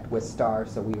impact with Star,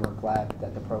 so we were glad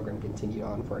that the program continued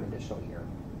on for an additional year.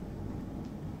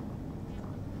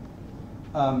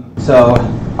 So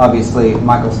obviously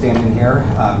Michael's standing here,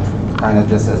 kind of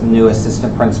just as new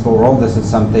assistant principal role. This is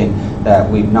something that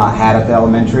we've not had at the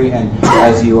elementary, and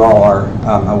as you all are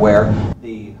aware,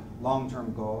 the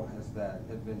long-term goal is that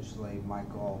eventually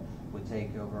Michael would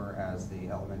take over as the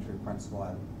elementary principal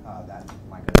at that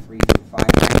like a 3 through 5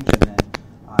 range, and then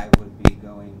I would be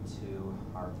going to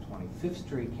our 25th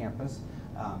Street campus,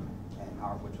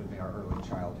 which would be our early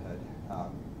childhood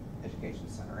education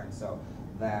center, and so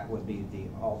that would be the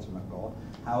ultimate goal.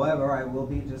 However, I will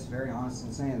be just very honest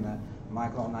in saying that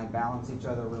Michael and I balance each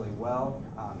other really well.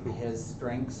 His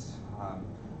strengths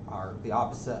are the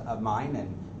opposite of mine,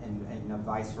 and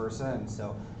vice versa, and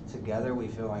so together we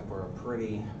feel like we're a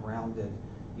pretty rounded,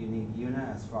 unique unit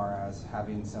as far as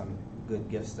having some good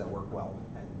gifts that work well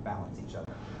and balance each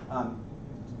other.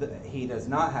 He does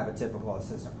not have a typical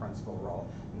assistant principal role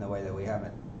in the way that we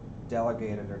haven't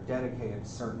delegated or dedicated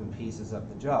certain pieces of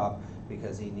the job,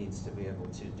 because he needs to be able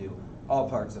to do all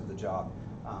parts of the job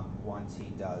once he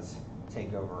does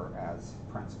take over as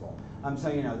principal. So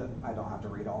you know, I don't have to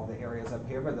read all the areas up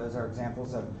here, but those are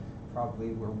examples of probably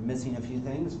we're missing a few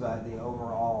things, but the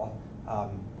overall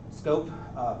scope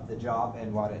of the job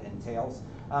and what it entails.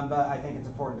 But I think it's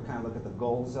important to kind of look at the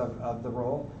goals of the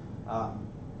role.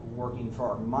 Working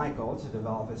for Michael to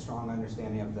develop a strong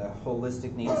understanding of the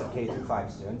holistic needs of K through 5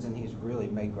 students, and he's really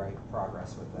made great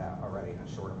progress with that already in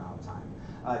a short amount of time.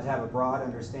 To have a broad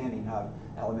understanding of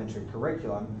elementary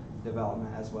curriculum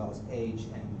development as well as age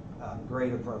and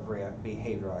grade appropriate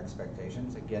behavioral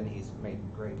expectations. Again, he's made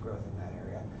great growth in that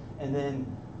area. And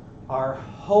then our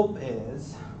hope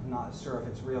is, not sure if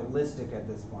it's realistic at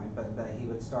this point, but that he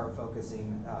would start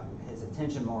focusing his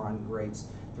attention more on grades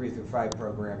 3 through 5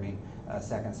 programming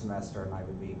second semester, and I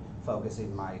would be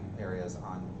focusing my areas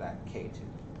on that K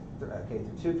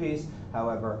through 2 piece.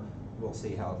 However, we'll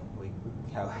see how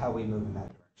we move in that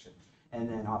direction. And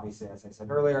then obviously, as I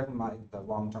said earlier, the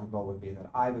long-term goal would be that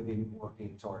I would be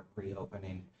working toward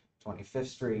reopening 25th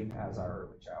Street as our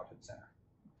early childhood center.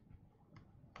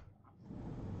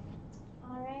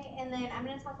 All right, and then I'm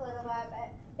going to talk a little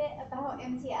bit about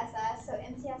MTSS. So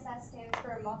MTSS stands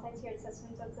for Multi-Tiered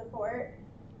Systems of Support.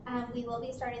 We will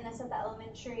be starting this at the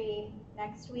elementary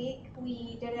next week.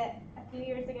 We did it a few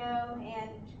years ago, and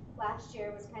last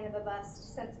year was kind of a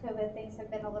bust. Since COVID, things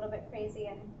have been a little bit crazy,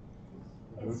 and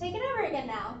it's taken over again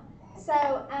now. So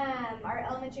our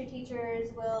elementary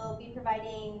teachers will be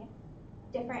providing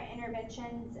different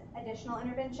interventions, additional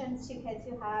interventions to kids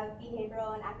who have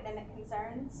behavioral and academic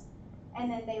concerns. And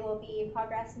then they will be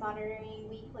progress monitoring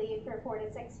weekly for 4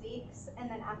 to 6 weeks. And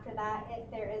then after that,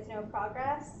 if there is no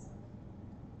progress,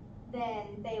 then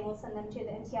they will send them to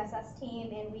the MTSS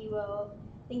team, and we will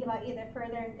think about either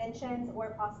further interventions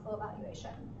or possible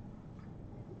evaluation.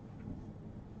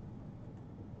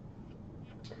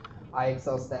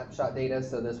 IXL snapshot data,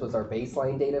 so this was our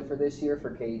baseline data for this year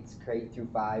for K through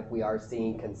 5. We are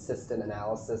seeing consistent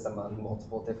analysis among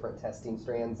multiple different testing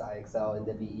strands, IXL and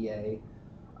WEA.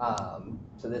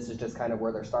 So this is just kind of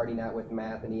where they're starting at with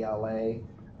math and ELA.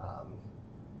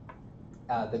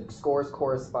 The scores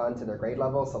correspond to their grade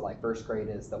level, so like first grade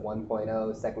is the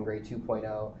 1.0, second grade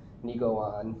 2.0, and you go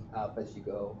on up as you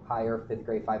go higher, 5th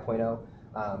grade 5.0.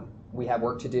 We have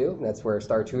work to do, and that's where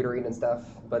STAR tutoring and stuff,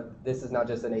 but this is not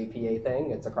just an APA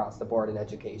thing, it's across the board in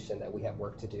education that we have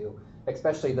work to do,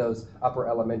 especially those upper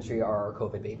elementary are our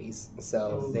COVID babies.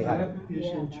 So they that have, is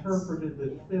interpreted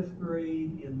that fifth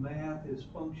grade in math is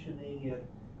functioning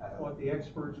at what the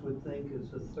experts would think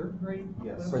is a third grade?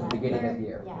 Yes. for the beginning of the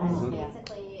year. Yeah, Mhm.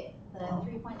 basically, the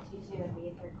 3.22 would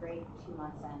be third grade 2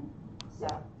 months in, so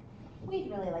we'd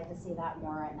really like to see that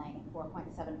more at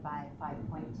 4.75,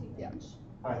 5.2 Yeah. range.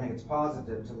 I think it's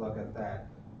positive to look at that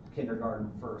kindergarten,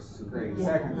 first grade, Yes.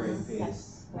 second grade piece,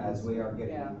 Yes. as we are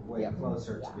getting way Yeah.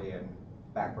 closer to being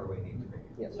back where we need to be.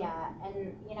 Yes. Yeah,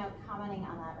 and commenting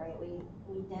on that, right,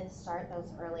 we did start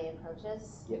those early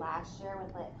approaches Yep. last year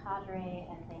with like cadre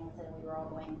and things, and we were all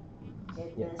going,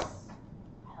 did Yep. this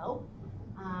help?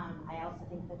 I also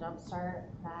think the jumpstart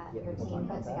that Yep, your we'll team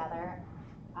talk put about that. together,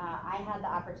 I had the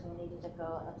opportunity to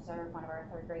go observe one of our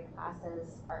third grade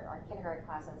classes, or our kindergarten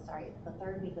classes, sorry, the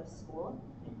third week of school,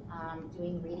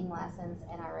 doing reading lessons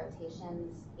in our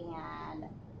rotations, and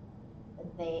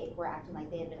they were acting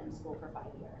like they had been in school for 5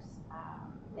 years.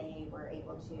 They were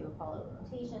able to follow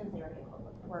rotations, they were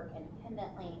able to work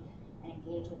independently and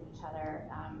engage with each other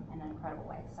in an incredible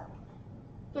way. So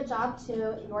good job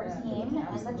to your team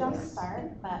and the Jump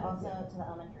Start, but also to the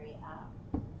elementary.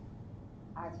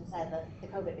 As you said, the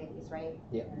COVID babies, right?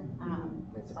 Yeah.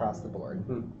 It's across the board.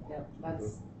 Yep,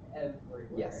 that's everywhere.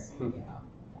 Yes.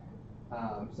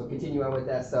 Yeah. So continue on with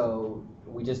that. So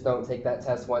we just don't take that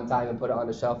test one time and put it on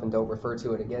the shelf and don't refer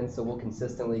to it again. So we'll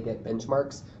consistently get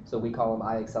benchmarks. So we call them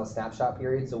IXL snapshot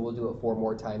periods. So we'll do it 4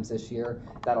 more times this year.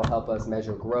 That'll help us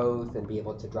measure growth and be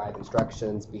able to drive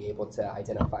instructions, be able to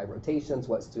identify rotations,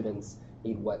 what students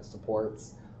need what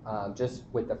supports. Just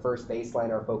with the first baseline,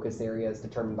 our focus area is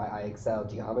determined by IXL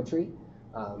geometry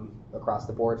across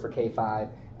the board for K-5.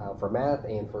 For math,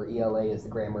 and for ELA is the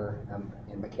grammar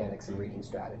and mechanics and reading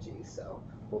strategies. So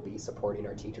we'll be supporting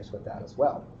our teachers with that as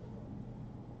well.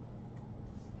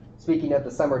 Speaking of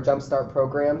the summer jumpstart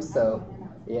program, so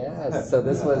yeah, so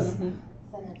this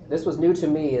was new to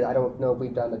me. I don't know if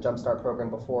we've done a jumpstart program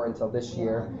before until this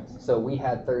year. So we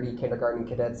had 30 kindergarten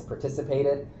cadets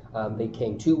participated. They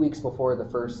came 2 weeks before the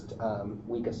first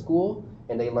week of school,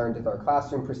 and they learned our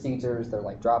classroom procedures, their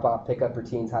like drop-off, pickup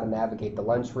routines, how to navigate the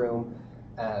lunchroom.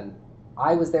 And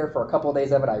I was there for a couple of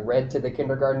days of it. I read to the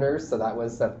kindergartners, so that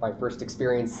was my first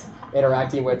experience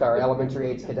interacting with our elementary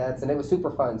age cadets, and it was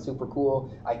super fun, super cool.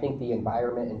 I think the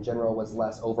environment in general was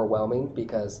less overwhelming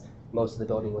because most of the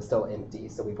building was still empty.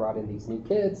 So we brought in these new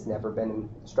kids, never been in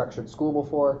structured school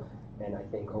before, and I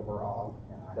think overall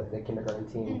the kindergarten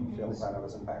team Feels that it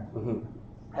was impactful.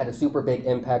 had a super big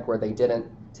impact where they didn't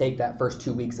take that first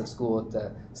 2 weeks of school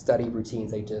to study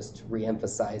routines. They just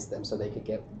re-emphasized them so they could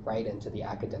get right into the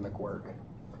academic work.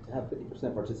 To have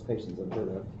 50% participation is unheard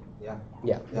of. Yeah.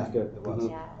 Yeah. That's good. It was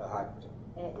Yeah. a high.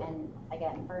 And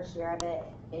again, first year of it,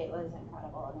 it was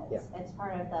incredible, and it's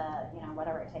part of the,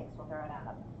 whatever it takes, we'll throw it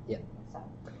out. Yeah. So.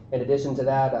 In addition to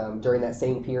that, during that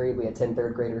same period, we had 10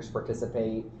 third graders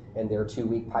participate in their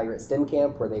 2-week Pirate STEM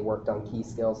camp where they worked on key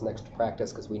skills and extra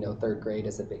practice because we know third grade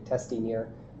is a big testing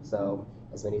year. So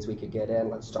as many as we could get in,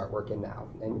 let's start working now.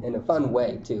 And in a fun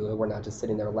way too. We're not just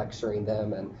sitting there lecturing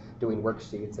them and doing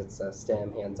worksheets. It's a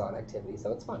STEM hands-on activity,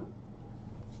 so it's fun.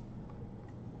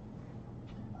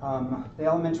 The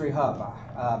elementary hub.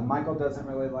 Michael doesn't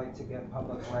really like to get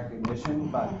public recognition,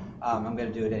 but I'm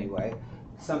going to do it anyway.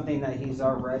 Something that he's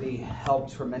already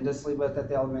helped tremendously with at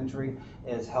the elementary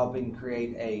is helping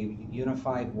create a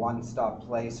unified one-stop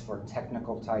place for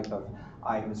technical type of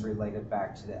items related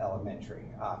back to the elementary.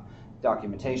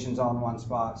 Documentation's all in one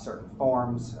spot, certain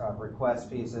forms, request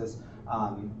pieces,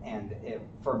 and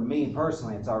for me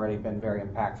personally, it's already been very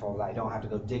impactful that I don't have to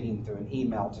go digging through an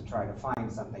email to try to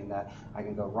find something, that I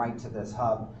can go right to this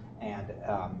hub and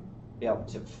be able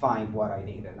to find what I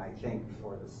need. And I think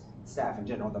for the staff in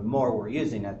general, the more we're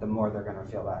using it, the more they're going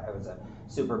to feel that it was a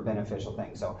super beneficial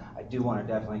thing. So I do want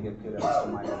to definitely give kudos to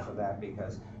Michael for that,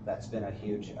 because that's been a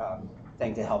huge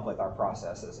thing to help with our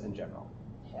processes in general.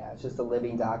 Yeah, it's just a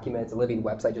living document. It's a living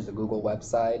website, just a Google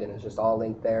website, and it's just all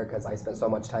linked there because I spent so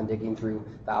much time digging through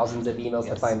thousands of emails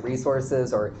to find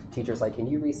resources, or teachers like, can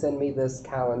you resend me this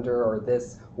calendar or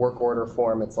this work order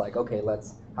form? It's like, okay,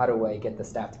 how do I get the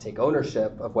staff to take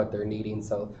ownership of what they're needing?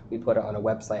 So we put it on a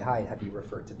website. Hi, have you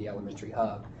referred to the elementary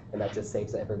hub? And that just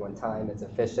saves everyone time. It's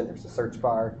efficient. There's a search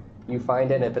bar. You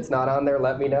find it, and if it's not on there,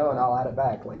 let me know, and I'll add it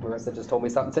back. Like Marissa just told me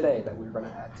something today that we were going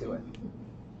to add to it.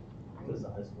 Does the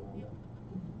high school have that?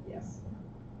 Yes.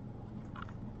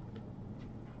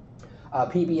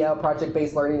 PBL,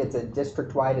 project-based learning, it's a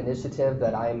district-wide initiative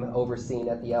that I'm overseeing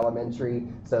at the elementary.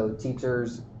 So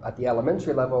teachers at the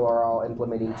elementary level are all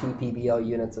implementing 2 PBL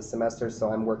units a semester, so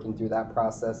I'm working through that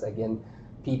process. Again,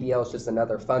 PBL is just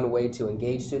another fun way to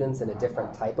engage students in a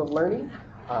different type of learning.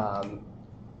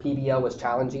 PBL was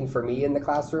challenging for me in the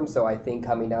classroom, so I think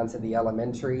coming down to the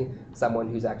elementary, someone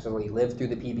who's actually lived through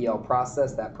the PBL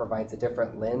process, that provides a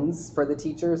different lens for the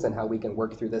teachers and how we can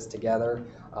work through this together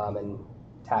and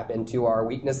tap into our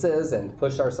weaknesses and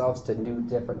push ourselves to do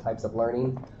different types of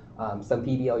learning. Some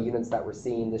PBL units that we're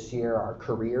seeing this year are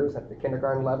careers at the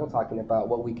kindergarten level, talking about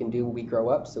what we can do when we grow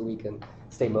up so we can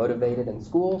stay motivated in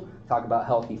school, talk about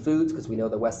healthy foods because we know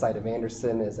the west side of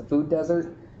Anderson is a food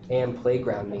desert, and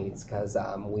playground needs because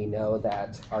we know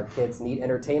that our kids need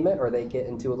entertainment or they get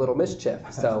into a little mischief.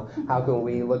 So how can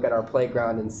we look at our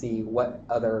playground and see what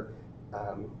other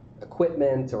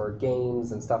equipment or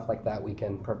games and stuff like that we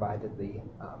can provide at the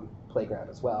playground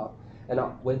as well. And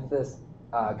with this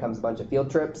comes a bunch of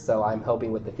field trips, so I'm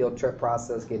helping with the field trip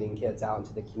process, getting kids out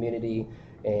into the community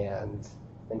and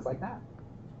things like that.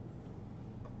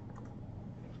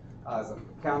 Some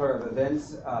calendar of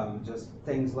events, just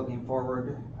things looking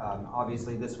forward.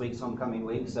 Obviously this week's homecoming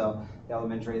week, so the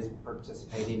elementary is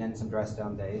participating in some dress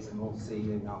down days, and we'll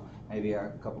see, maybe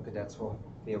a couple cadets will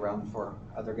be around for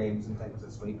other games and things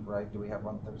this week, right? Do we have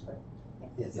one Thursday?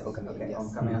 Yes. Okay,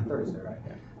 homecoming on Thursday, right?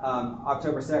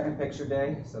 October 2nd, Picture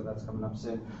Day, so that's coming up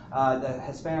soon. The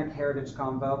Hispanic Heritage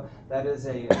Convo, that is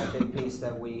a big piece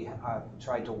that we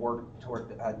tried to work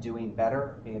toward doing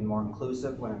better, being more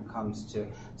inclusive when it comes to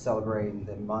celebrating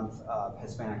the month of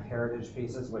Hispanic Heritage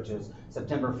Pieces, which is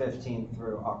September 15th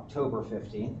through October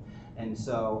 15th. And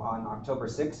so on October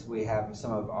 6th, we have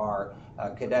some of our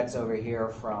cadets over here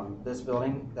from this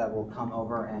building that will come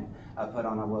over and put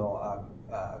on a little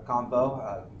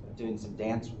combo, doing some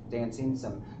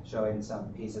dancing, showing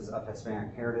some pieces of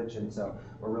Hispanic heritage, and so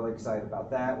we're really excited about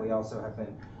that. We also have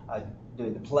been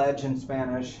doing the pledge in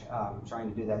Spanish, trying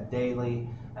to do that daily,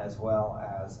 as well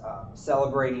as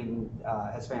celebrating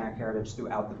Hispanic heritage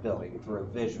throughout the building through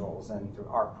visuals and through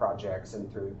art projects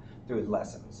and through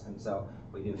lessons. And so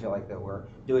we do feel like that we're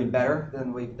doing better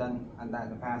than we've done on that in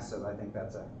the past, so I think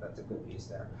that's a good piece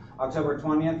there. October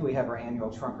 20th, we have our annual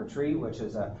trunk or treat, which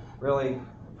is a really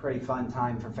pretty fun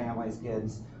time for families,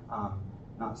 kids.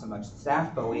 Not so much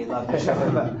staff, but we love to show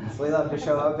up. We love to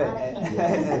show up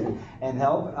and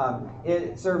help.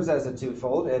 It serves as a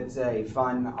twofold. It's a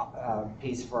fun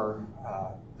piece for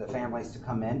the families to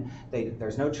come in.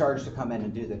 There's no charge to come in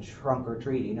and do the trunk or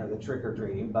treating or the trick or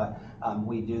treating, but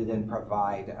we do then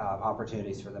provide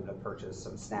opportunities for them to purchase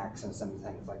some snacks and some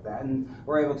things like that. And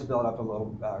we're able to build up a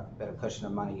little bit of cushion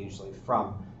of money usually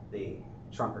from the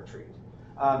trunk or treat.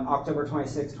 October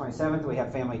 26th, 27th, we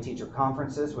have family teacher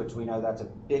conferences, which we know that's a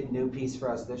big new piece for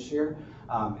us this year,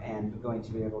 and going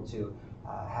to be able to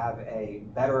have a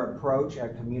better approach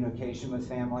at communication with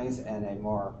families in a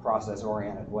more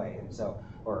process-oriented way. And so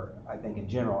we're, I think, in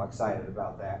general, excited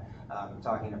about that.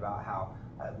 Talking about how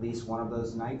at least one of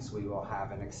those nights we will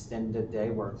have an extended day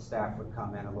where staff would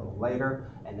come in a little later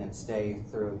and then stay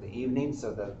through the evening,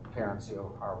 so that parents who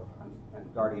are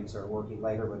and guardians who are working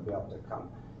later would be able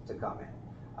to come in.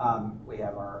 We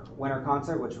have our winter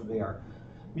concert, which will be our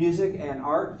music and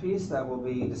art piece. That will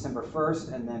be December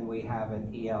 1st, and then we have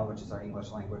an EL, which is our English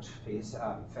language piece,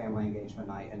 family engagement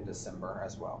night in December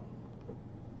as well.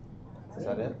 Is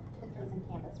that it? Cookies and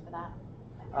canvas for that.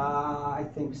 I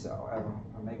think so. Or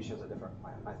maybe she has a different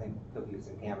plan. I think cookies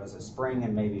and canvas is spring,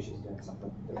 and maybe she's doing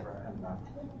something different.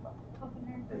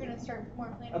 We're going to start more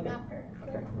planning after.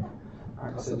 Okay. All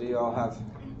right, so do you all have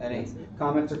any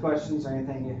comments or questions or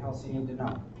anything else you need to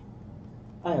know?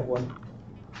 I have one.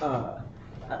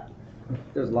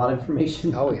 There's a lot of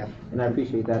information. Oh yeah. And I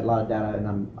appreciate that, a lot of data,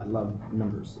 and I love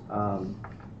numbers.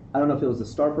 I don't know if it was the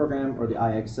STAR program or the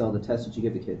IXL, the test that you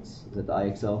give the kids. Is it the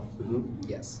IXL? Mm-hmm.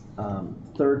 Yes.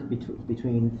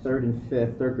 Between third and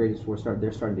fifth, third graders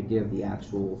they're starting to give the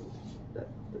actual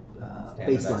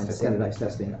baseline standardized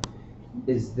testing.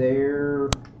 Is there,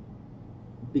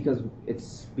 because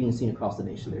it's being seen across the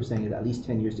nation, they're saying that at least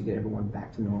 10 years to get everyone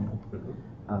back to normal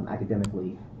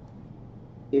academically.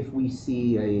 If we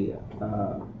see a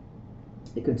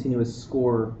continuous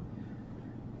score,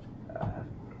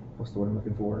 what's the word I'm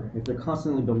looking for? If they're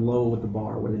constantly below the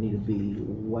bar where they need to be,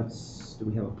 do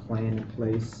we have a plan in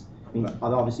place? I mean,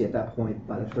 obviously at that point,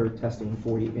 by the third testing,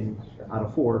 40 out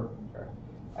of 4.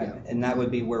 Yeah. And that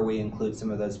would be where we include some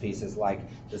of those pieces like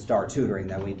the STAR tutoring,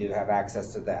 that we do have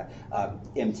access to that.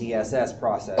 MTSS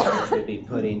process, which would be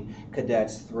putting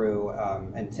cadets through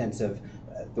intensive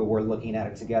we're looking at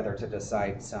it together to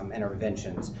decide some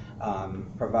interventions,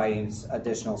 providing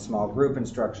additional small group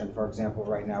instruction. For example,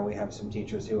 right now we have some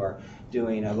teachers who are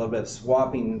doing a little bit of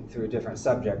swapping through different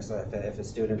subjects. If a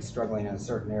student's struggling in a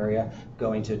certain area,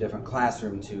 going to a different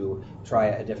classroom to try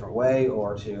it a different way,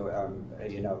 or to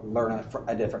learn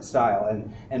a different style,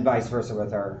 and vice versa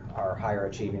with our higher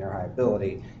achieving or high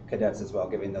ability cadets as well,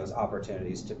 giving those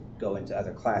opportunities to go into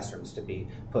other classrooms to be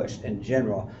pushed. In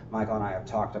general, Michael and I have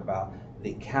talked about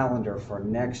the calendar for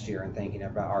next year and thinking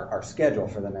about our schedule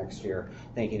for the next year,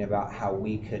 thinking about how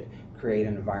we could create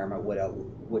an environment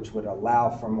which would allow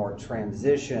for more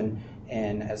transition,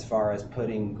 and as far as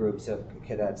putting groups of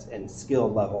cadets in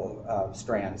skill level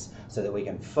strands so that we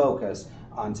can focus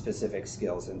on specific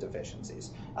skills and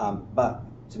deficiencies. But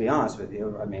to be honest with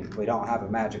you, I mean, we don't have a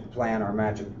magic plan or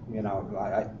magic,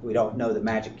 we don't know the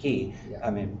magic key. Yeah. I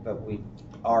mean, but we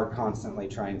are constantly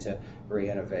trying to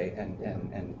re-innovate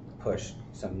and push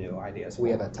some new ideas.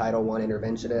 We have a Title I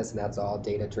interventionist, and that's all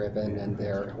data driven, and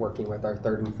they're working with our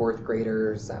 3rd and 4th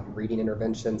graders, reading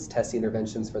interventions, testing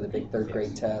interventions for the big 3rd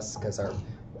grade tests, because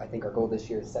I think our goal this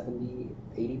year is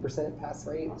 80% pass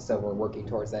rate, so we're working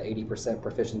towards that 80%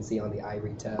 proficiency on the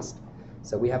iRead test.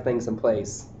 So we have things in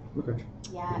place. Okay.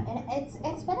 Yeah, and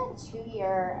it's been a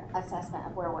 2-year assessment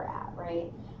of where we're at,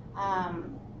 right?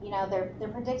 They're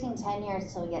predicting 10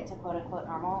 years till we get to quote unquote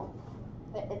normal.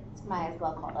 It's might as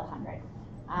well call it 100.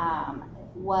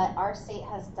 What our state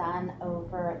has done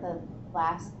over the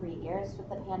last 3 years with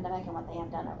the pandemic, and what they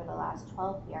have done over the last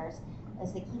 12 years,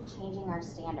 is they keep changing our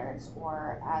standards,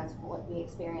 or as what we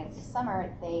experienced this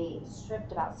summer, they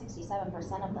stripped about 67%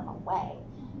 of them away.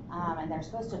 And they're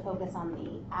supposed to focus on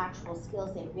the actual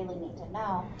skills they really need to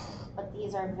know, but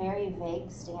these are very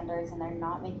vague standards, and they're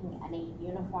not making any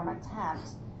uniform attempt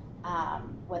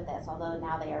with this, although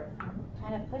now they are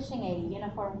kind of pushing a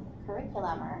uniform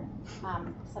curriculum or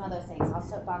some of those things. I'll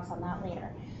soapbox on that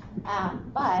later.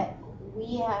 But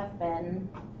we have been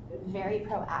very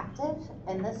proactive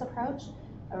in this approach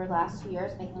over the last 2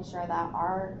 years, making sure that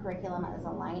our curriculum is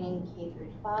aligning K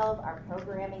through 12. Our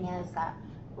programming is that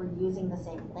we're using the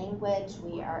same language.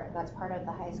 That's part of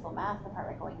the high school math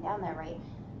department going down there, right?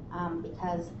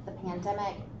 Because the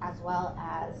pandemic, as well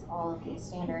as all of these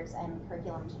standards and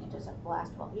curriculum changes over the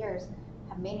last 12 years,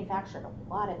 have manufactured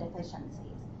a lot of deficiencies.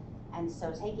 And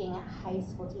so taking high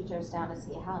school teachers down to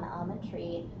see how an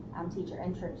elementary teacher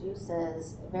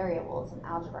introduces variables and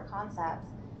algebra concepts,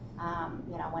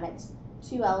 when it's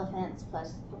 2 elephants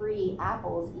plus 3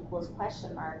 apples equals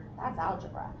question mark, that's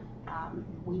algebra.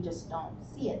 We just don't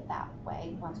see it that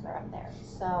way once we're up there.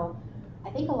 So I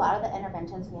think a lot of the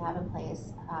interventions we have in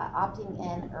place, opting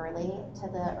in early to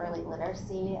the early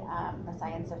literacy, the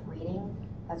science of reading,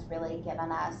 has really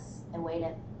given us a way to,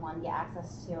 one, get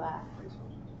access to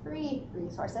free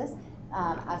resources,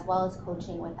 as well as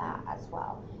coaching with that as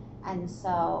well. And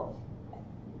so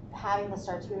having the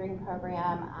STAR tutoring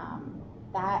program,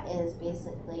 that is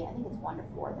basically, I think it's 1 to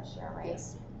 4 this year, right?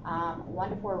 Yes. 1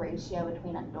 to 4 ratio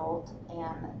between adult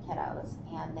and kiddos,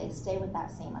 and they stay with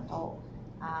that same adult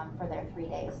for their 3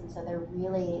 days. And so they're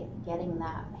really getting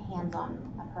that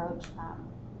hands-on approach,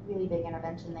 really big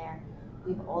intervention there.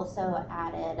 We've also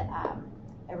added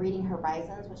a Reading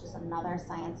Horizons, which is another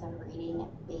science of reading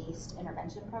based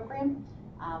intervention program.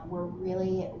 We're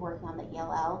really working on the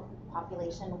ELL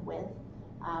population with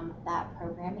that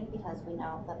programming, because we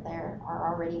know that there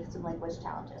are already some language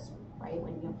challenges, right?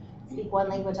 When you speak one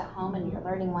language at home and you're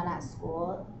learning one at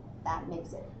school, that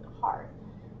makes it hard.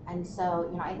 And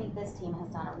so, I think this team has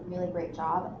done a really great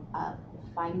job of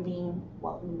finding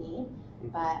what we need.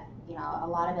 But, a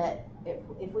lot of it,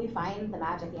 if we find the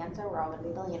magic answer, we're all gonna be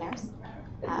billionaires.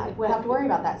 We don't have to worry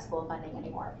about that school funding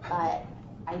anymore. But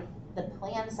the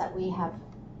plans that we have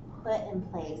put in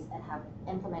place and have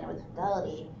implemented with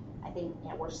fidelity, I think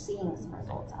we're seeing some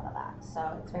results out of that.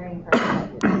 So it's very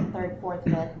encouraging. 3rd, 4th,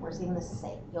 5th, we're seeing the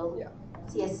same. You'll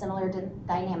see a similar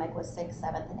dynamic with 6th,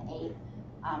 7th, and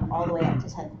 8th, all the way up to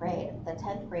 10th grade. The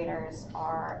 10th graders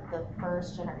are the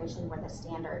first generation where the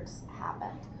standards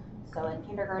happened. So in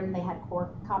kindergarten, they had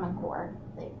Common Core,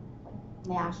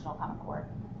 National Common Core.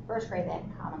 1st grade, they had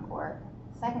Common Core.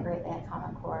 2nd grade, they had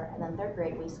Common Core. And then 3rd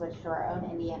grade, we switched to our own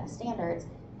Indiana standards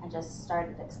and just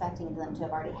started expecting them to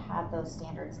have already had those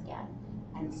standards again.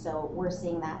 And so we're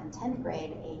seeing that in 10th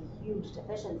grade, a huge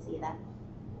deficiency that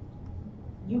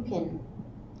you can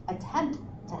attempt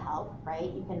to help,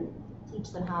 right? You can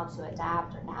teach them how to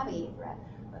adapt or navigate through it,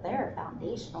 but there are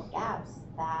foundational gaps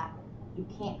that you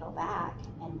can't go back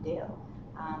and do.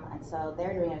 And so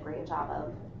they're doing a great job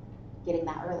of getting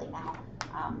that early now.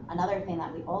 Another thing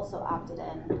that we also opted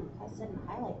in, I guys didn't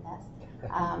highlight this,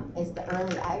 is the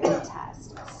early iRead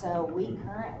test. So we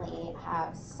currently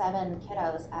have 7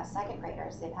 kiddos as second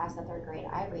graders. They passed the 3rd grade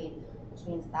iRead, which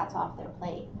means that's off their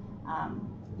plate.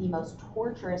 The most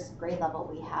torturous grade level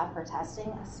we have for testing,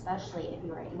 especially if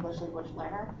you're an English language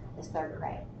learner, is 3rd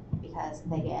grade, because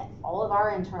they get all of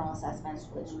our internal assessments,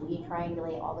 which we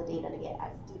triangulate all the data to get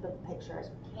as deep of a picture as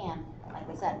we can. And like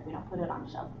I said, we don't put it on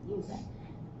the shelf and use it.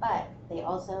 But they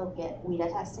also get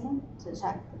WIDA testing to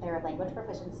check their language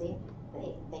proficiency.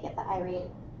 They get the iRead,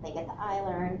 they get the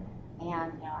iLearn,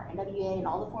 and our NWA and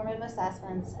all the formative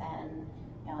assessments. And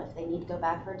if they need to go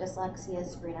back for a dyslexia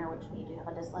screener, which we do have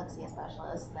a dyslexia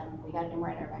specialist, then we got to do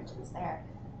more interventions there.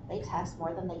 They test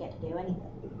more than they get to do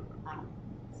anything.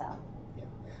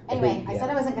 Anyway, I said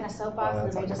I wasn't going to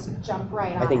soapbox, and they just jump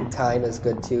right on I think it. time is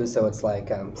good too, so it's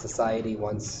like society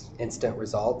wants instant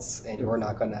results, and we're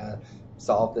not going to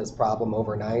solve this problem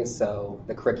overnight. So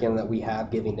the curriculum that we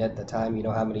have, giving it the time, you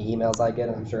know how many emails I get,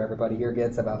 and I'm sure everybody here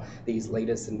gets, about these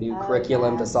latest and new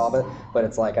curriculum to solve it. But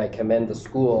it's like, I commend the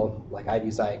school. Like, I've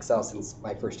used iExcel since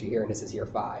my first year here, and this is year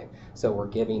 5. So we're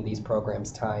giving these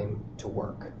programs time to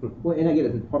work. Well, and I get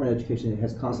it, the Department of Education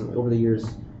has constantly, over the years,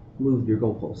 moved your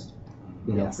goalpost,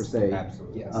 Yes, per se.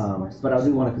 absolutely, yes. But I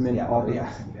do want to commend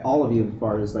all of you as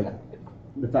far as like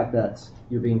the fact that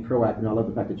you're being proactive, and I love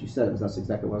the fact that you said it, because that's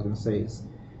exactly what I was going to say. Is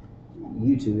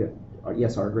you two,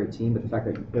 are a great team, but the fact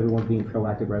that everyone's being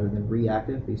proactive rather than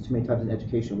reactive, because too many times in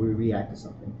education we react to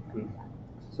something.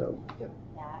 So. Yeah,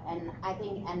 and I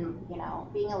think,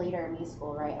 being a leader in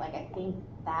school, right? Like, I think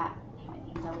that,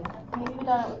 even though we've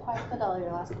done it with quite fidelity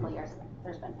the last couple of years,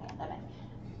 there's been a pandemic,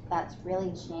 that's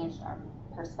really changed our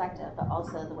perspective, but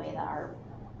also the way that our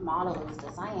model is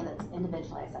designed. It's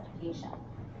individualized education.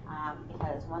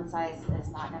 Because one size is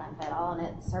not going to fit all, and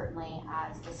it certainly,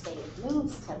 as the state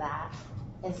moves to that,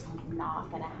 is not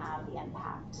going to have the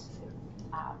impact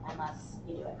unless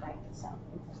you do it right. So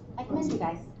I commend you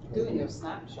guys. Doing those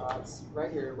snapshots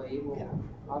regularly will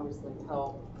obviously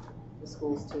help the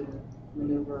schools to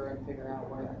maneuver and figure out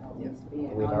where the help needs to be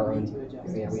and We have how our they own, need to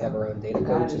adjust. we have our own data That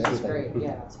coach is and just everything. great,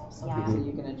 yeah. So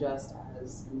you can adjust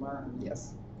as and learn.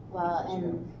 Yes. Well,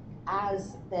 and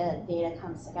as the data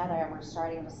comes together and we're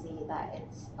starting to see that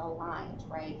it's aligned,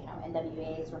 right?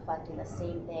 NWA is reflecting the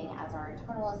same thing as our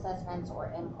internal assessments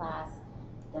or in class,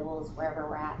 DIBELS, wherever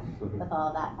we're at with all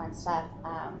of that fun stuff.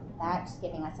 That's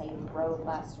giving us a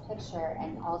robust picture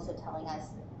and also telling us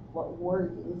what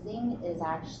we're using is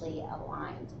actually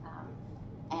aligned.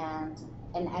 And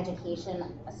in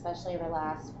education, especially over the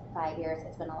last 5 years,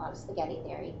 it's been a lot of spaghetti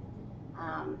theory.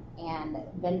 And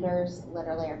vendors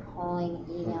literally are calling,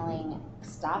 emailing,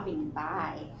 stopping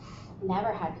by.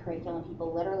 Never had curriculum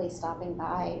people literally stopping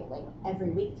by like every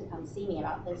week to come see me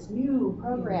about this new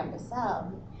program to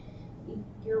sell.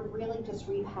 You're really just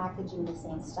repackaging the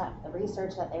same stuff. The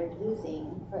research that they're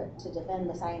using to defend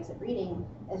the science of reading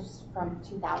is from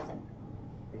 2000.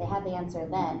 They had the answer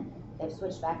then. They've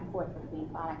switched back and forth between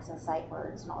phonics and sight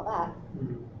words and all that,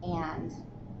 and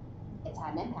it's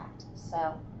had an impact.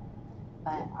 So.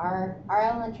 But our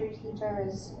elementary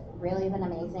teachers really been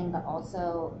amazing, but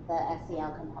also the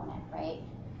SEL component, right?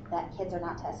 That kids are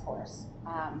not test scores.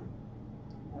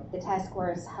 The test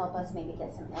scores help us maybe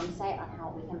get some insight on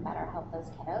how we can better help those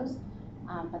kiddos,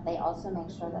 but they also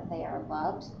make sure that they are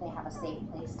loved, they have a safe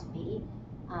place to be,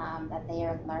 that they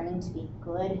are learning to be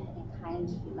good and kind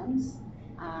humans,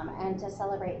 and to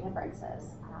celebrate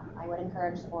differences. I would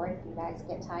encourage the board, if you guys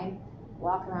get time,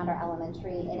 walk around our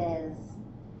elementary. It is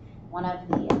one of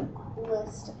the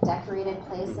coolest decorated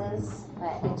places,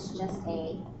 but it's just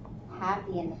a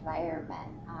happy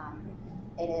environment.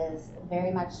 It is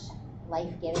very much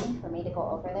life-giving for me to go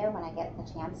over there when I get the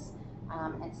chance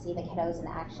and see the kiddos in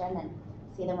action and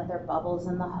see them with their bubbles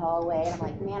in the hallway. And I'm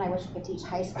like, man, I wish we could teach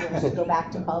high schoolers to go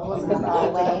back to bubbles in the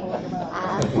hallway.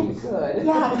 Good.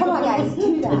 Yeah, come on guys,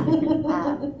 do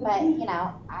that. But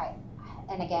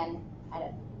and again,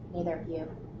 neither of you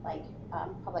like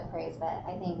public praise, but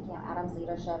I think Adam's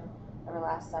leadership over the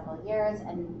last several years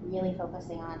and really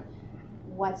focusing on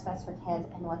what's best for kids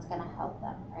and what's going to help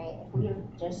them, right? If we are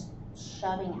just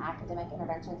shoving academic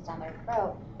interventions down their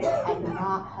throat and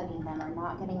not hugging them or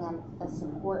not getting them the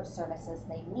support services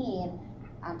they need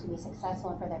to be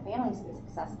successful and for their families to be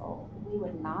successful, we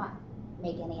would not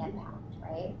make any impact,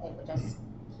 right? It would just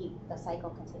keep the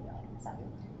cycle continuing. So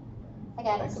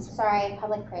again, sorry,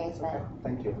 public praise, but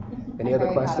thank you. Any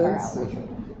other questions?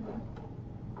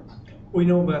 We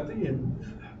know about in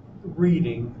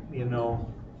reading,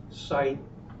 sight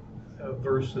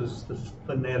versus the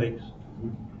phonetics.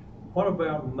 What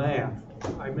about math?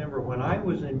 I remember when I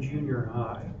was in junior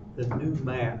high, the new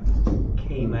math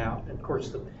came out. And of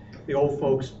course, the old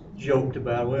folks joked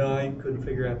about, well, I couldn't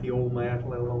figure out the old math,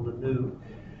 let alone the new.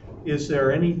 Is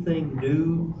there anything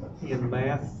new in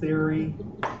math theory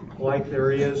like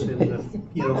there is in the,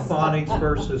 phonics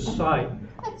versus sight?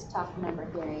 Let's talk number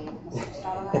theory, Mr.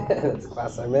 Stottlemyre. That's the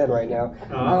class I'm in right now.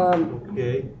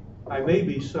 Okay. I may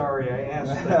be sorry I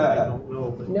asked that, I don't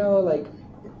know. But. No, like,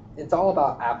 it's all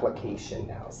about application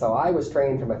now. So I was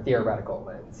trained from a theoretical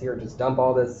lens. Here, just dump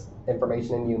all this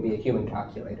information in you and be a human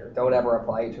calculator. Don't ever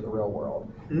apply it to the real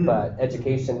world. But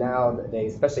education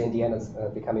nowadays, especially Indiana's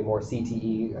becoming more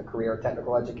CTE, career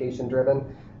technical education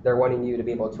driven, they're wanting you to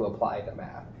be able to apply the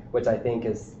math, which I think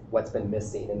is what's been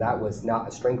missing. And that was not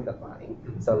a strength of mine.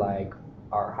 So like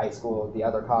our high school, the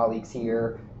other colleagues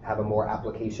here have a more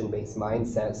application-based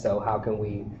mindset. So how can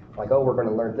we, like, oh, we're going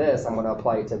to learn this, I'm going to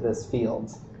apply it to this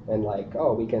field. And like,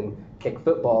 oh, we can kick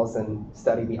footballs and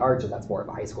study the arches. That's more of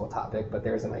a high school topic, but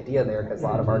there's an idea there because a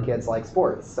lot of our kids like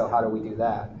sports. So how do we do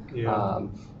that? Yeah.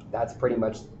 That's pretty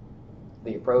much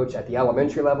the approach at the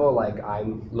elementary level. Like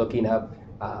I'm looking up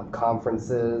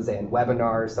conferences and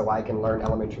webinars so I can learn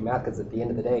elementary math, because at the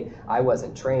end of the day, I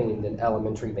wasn't trained in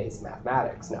elementary-based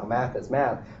mathematics. Now, math is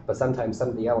math, but sometimes some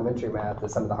of the elementary math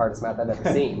is some of the hardest math I've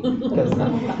ever seen, because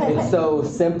it's so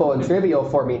simple and trivial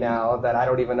for me now that I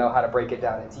don't even know how to break it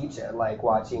down and teach it. Like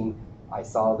watching, I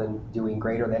saw them doing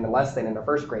greater than and less than in a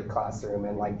first grade classroom,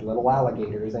 and like little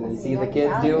alligators, and you see the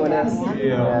kids doing it,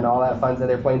 and all that fun stuff.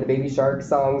 They're playing the Baby Shark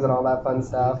songs and all that fun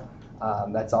stuff.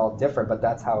 That's all different, but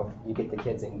that's how you get the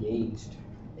kids engaged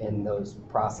in those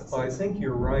processes. Well, I think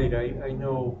you're right. I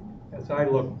know as I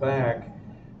look back,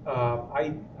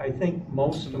 I think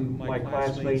most of my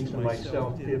classmates and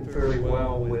myself did very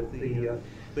well with the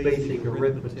basic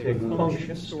arithmetic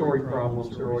functions. Story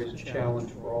problems are always a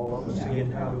challenge for all of us,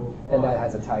 seeing how to apply. And that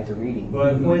has a tie to reading.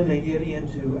 But when they get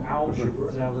into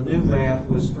algebra, now the new math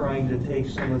was trying to take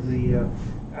some of the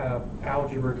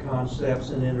algebra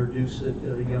concepts and introduce it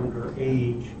at a younger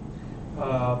age.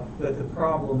 But the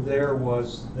problem there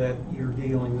was that you're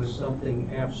dealing with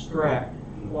something abstract.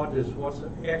 What's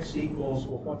an x equals,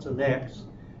 well, what's an x?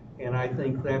 And I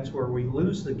think that's where we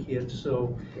lose the kids.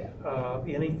 So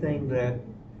anything that,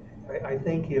 I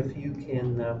think if you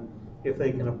can, if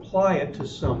they can apply it to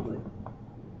something,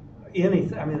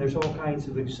 anything, I mean, there's all kinds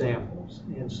of examples,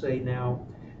 and say now,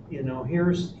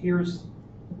 here's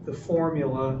the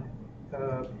formula,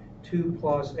 2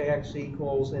 plus x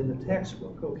equals in the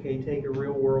textbook. Okay, take a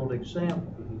real world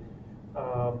example.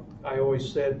 I always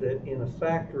said that in a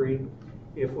factory,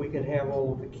 if we can have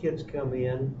all of the kids come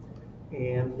in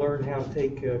and learn how to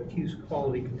take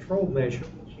quality control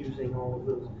measurements using all of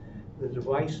the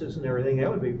devices and everything, that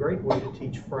would be a great way to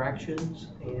teach fractions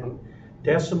and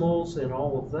decimals and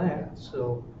all of that.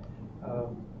 So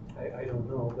I don't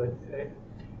know, but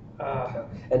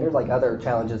and there's like other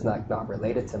challenges not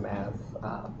related to math.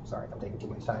 Sorry if I'm taking too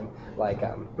much time. Like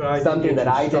something that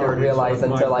I didn't realize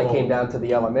until I came down to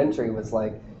the elementary was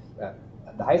like,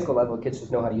 at the high school level, kids just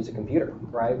know how to use a computer,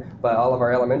 right? But all of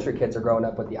our elementary kids are growing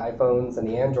up with the iPhones and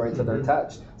the Androids with their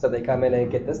touch. So they come in and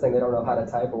get this thing, they don't know how to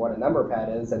type or what a number pad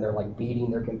is, and they're like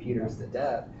beating their computers to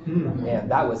death.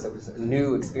 And that was a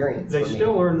new experience they for me.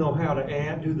 still learn though how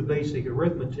to do the basic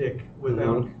arithmetic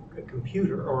without a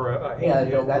computer or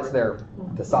a that's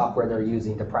the software they're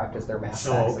using to practice their math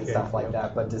facts and stuff like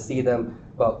that. But to see them,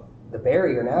 well, the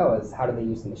barrier now is how do they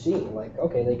use the machine? Like,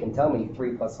 okay, they can tell me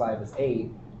 3 plus 5 is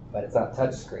 8, but it's not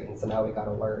touch screen, so now we got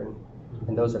to learn.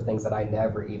 And those are things that I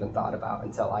never even thought about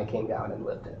until I came down and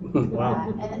lived it. Wow.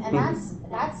 And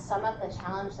that's some of the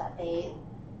challenge that they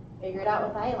figured out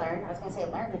with iLearn. I was going to say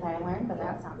learned with iLearn, but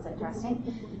that sounds interesting.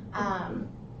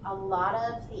 A lot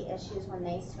of the issues when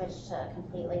they switched to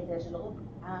completely digital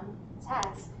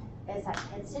tests is that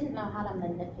kids didn't know how to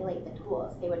manipulate the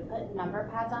tools. They would put number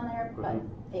pads on there, but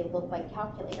they look like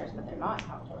calculators, but they're not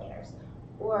calculators.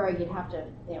 Or you'd have to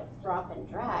drop and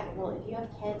drag. Well, if you have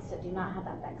kids that do not have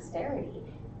that dexterity,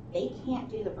 they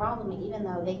can't do the problem even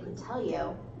though they could tell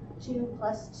you 2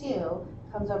 plus 2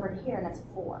 comes over to here and it's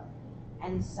 4.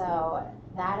 And so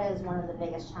that is one of the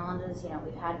biggest challenges.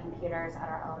 We've had computers at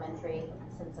our elementary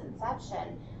since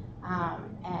inception.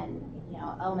 And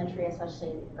elementary,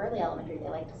 especially early elementary, they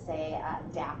like to say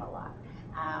DAP a lot.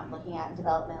 Looking at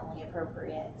developmentally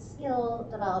appropriate skill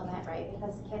development, right?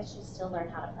 Because kids should still learn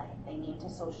how to play. They need to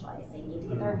socialize. They need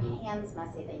to get their hands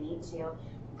messy. They need to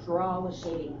draw with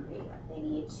shaving cream. They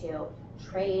need to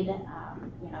trade,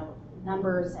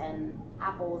 numbers and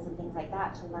apples and things like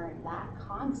that to learn that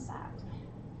concept.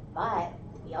 But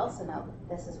we also know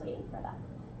this is waiting for them.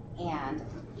 And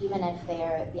even if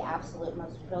they're the absolute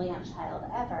most brilliant child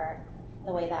ever,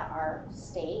 the way that our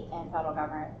state and federal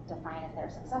government define if they're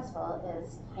successful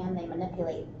is, can they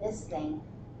manipulate this thing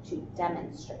to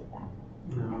demonstrate that.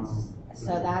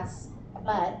 So that's,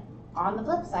 but on the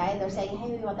flip side, they're saying,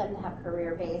 hey, we want them to have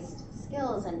career-based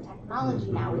skills and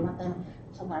technology now. We want them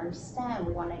to learn STEM.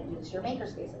 We want to use your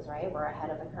makerspaces, right? We're ahead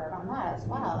of the curve on that as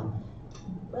well.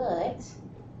 But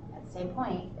at the same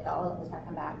point, it all is going to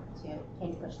come back to, can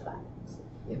you push the buttons?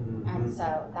 And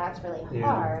so that's really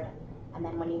hard. And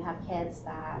then when you have kids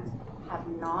that have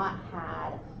not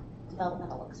had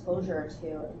developmental exposure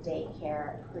to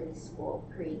daycare, preschool,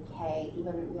 pre-K,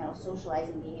 even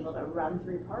socializing, being able to run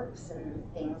through parks and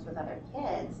things with other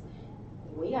kids,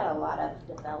 we got a lot of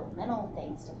developmental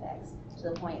things to fix, to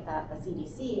the point that the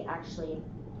CDC actually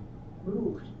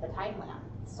moved the timeline.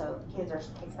 So kids are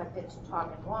expected to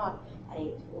talk and walk at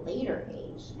a later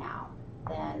age now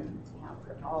than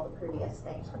all the previous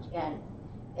things, which again,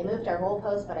 they moved our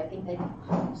goalposts, but I think they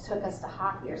took us to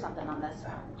hockey or something on this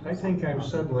one. I think I'm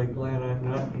suddenly glad I'm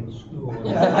not in school. Hey,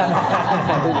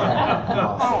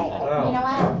 you know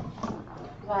what?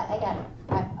 But again,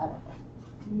 a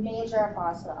major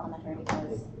applause to the elementary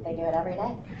because they do it every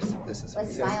day with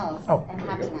smiles and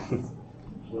happiness.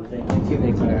 Well, thank you.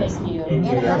 Thank you. And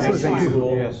And thank you.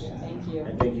 School. Yes. Thank you.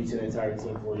 And thank you to the entire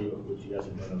team for you, what you guys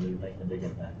are doing, really making a big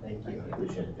impact. Thank you.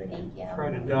 Appreciate it. Thank you. Thank you. Try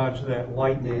to dodge that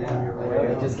lightning on your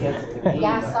way. Just can't.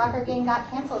 Yeah, soccer game got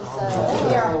canceled,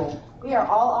 so we are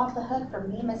all off the hook for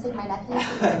me missing my nephew's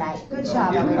game tonight. Good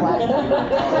job, everyone.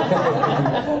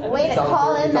 Way to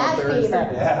call in that favor.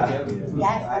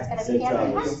 Yes, that's gonna be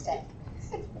fantastic.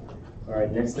 All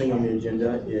right, next thing on the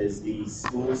agenda is the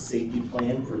school safety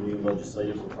plan for new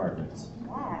legislative requirements.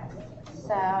 Yes,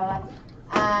 so,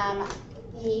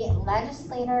 the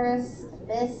legislators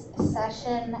this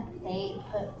session, they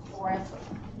put forth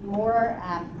more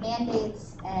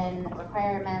mandates and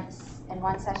requirements in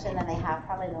one session than they have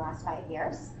probably in the last 5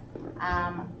 years.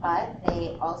 But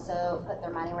they also put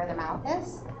their money where their mouth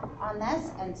is on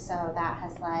this, and so that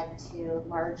has led to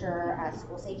larger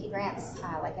school safety grants.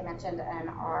 Like I mentioned in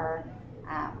or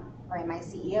in my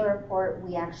CEO report,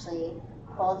 we actually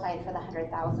qualified for the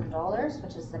 $100,000,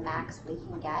 which is the max we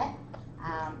can get.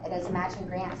 It is a matching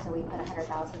grant, so we put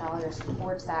 $100,000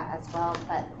 towards that as well,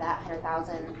 but that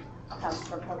 $100,000 comes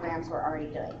from programs we're already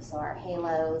doing. So our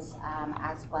Halos,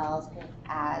 as well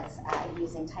as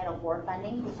using Title IV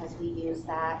funding, because we use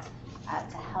that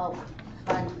to help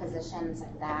fund positions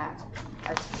that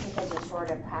are technical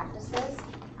restorative practices.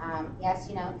 Yes,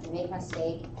 you make a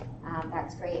mistake,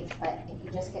 that's great, but if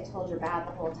you just get told you're bad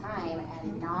the whole time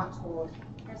and not told,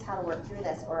 here's how to work through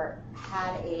this, or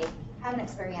have an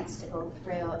experience to go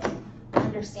through and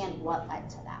understand what led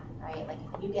to that, right? Like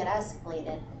if you get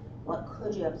escalated, what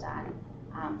could you have done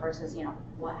versus,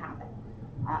 what happened?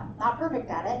 Not perfect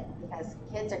at it, because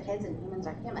kids are kids and humans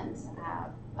are humans,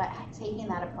 but taking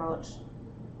that approach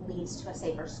leads to a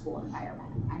safer school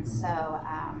environment. And so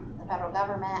the federal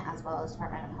government, as well as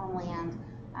Department of Homeland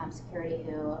Security,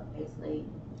 who basically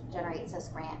generates this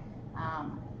grant,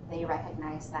 they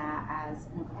recognize that as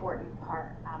an important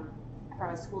part.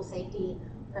 From a school safety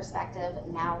perspective,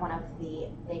 now one of the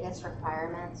biggest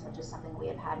requirements, which is something we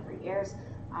have had for years,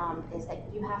 is that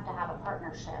you have to have a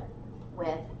partnership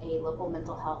with a local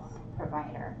mental health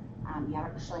provider. You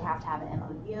actually have to have an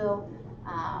MOU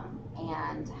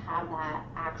and have that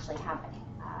actually happening.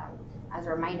 As a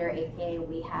reminder, APA,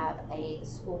 we have a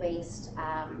school-based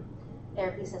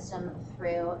therapy system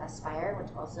through Aspire,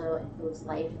 which also includes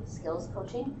life skills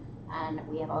coaching. And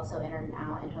we have also entered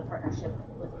now into a partnership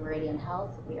with Meridian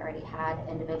Health. We already had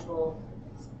individuals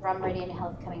from Meridian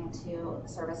Health coming to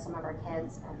service some of our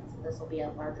kids, and so this will be a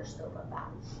larger scope of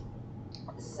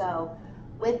that. So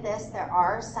with this, there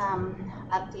are some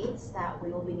updates that we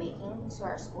will be making to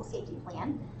our school safety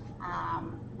plan.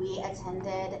 We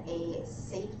attended a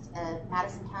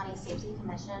Madison County Safety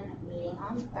Commission meeting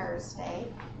on Thursday,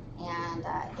 and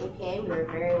APA, we were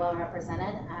very well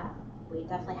represented. We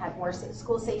definitely had more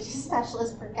school safety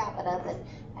specialists per capita than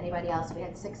anybody else. We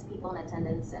had 6 people in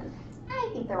attendance, and I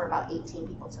think there were about 18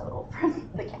 people total from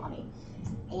the county.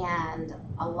 And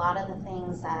a lot of the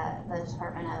things that the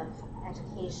Department of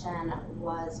Education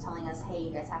was telling us, hey,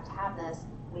 you guys have to have this,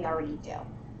 we already do.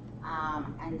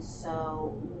 And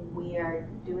so we are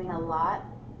doing a lot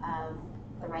of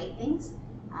the right things.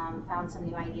 Found some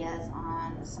new ideas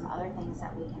on some other things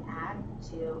that we can add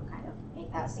to kind of make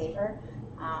that safer.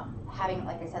 Having,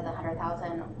 like I said, the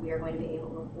 $100,000, we are going to be able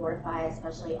to fortify,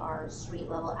 especially our street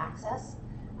level access.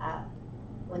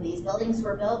 When these buildings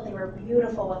were built, they were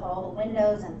beautiful with all the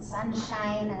windows and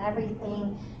sunshine and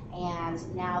everything.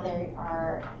 And now they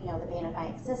are, the bane by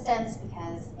existence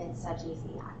because it's such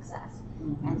easy access.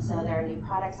 And so there are new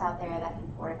products out there that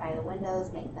can fortify the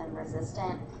windows, make them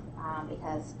resistant,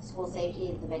 because school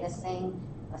safety, the biggest thing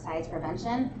besides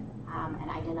prevention and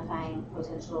identifying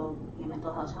potential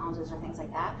mental health challenges or things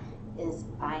like that, is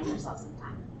buying yourself some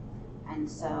time. And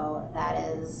so that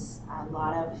is a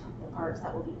lot of the parts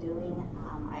that we'll be doing.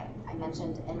 I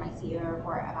mentioned in my CEO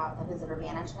report about the visitor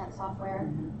management software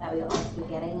that we will also be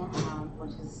getting,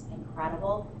 which is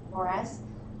incredible for us.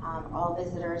 All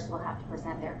visitors will have to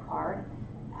present their card,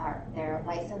 their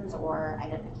license or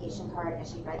identification card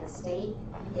issued by the state.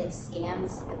 It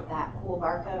scans that cool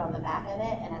barcode on the back of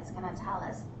it, and it's going to tell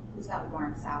us who's got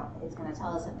warrants out. It's going to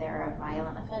tell us if they're a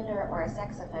violent offender or a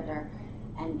sex offender,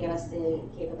 and give us the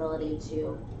capability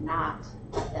to not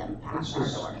let them pass our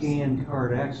It's doors. the scan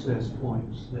card access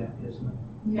points, that isn't it?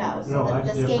 No, so No, the that's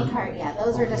scan different. card, yeah,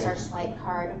 those are just Okay. our swipe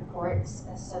card ports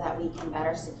so that we can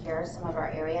better secure some of our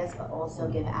areas, but also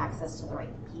give access to the right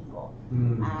people.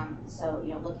 So,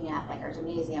 looking at like our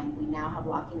gymnasium, we now have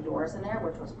locking doors in there,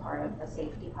 which was part of the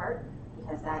safety part,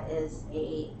 because that is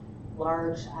a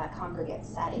large congregate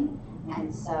setting.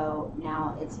 And so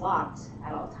now it's locked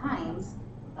at all times,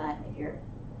 but if you're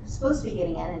supposed to be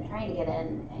getting in and trying to get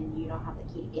in and you don't have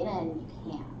the key to get in,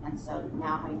 you can't. And so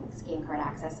now having the scan card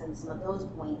access and some of those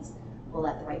points will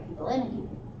let the right people in and keep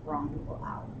the wrong people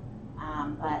out.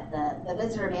 But the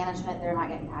visitor management, they're not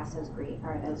getting past those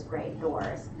gray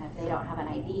doors. And if they don't have an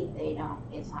ID,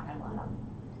 it's not going to let them.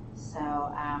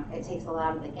 So it takes a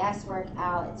lot of the guesswork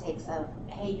out. It takes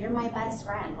hey, you're my best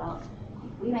friend. Well,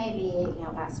 we may be,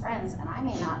 best friends, and I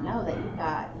may not know that you've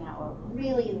got, a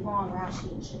really long route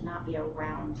sheet and should not be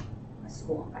around a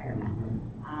school environment.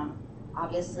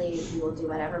 Obviously, we will do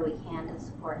whatever we can to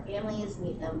support families,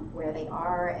 meet them where they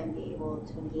are, and be able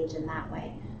to engage in that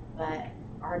way. But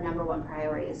our number one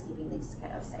priority is keeping these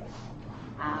kiddos safe.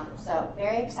 So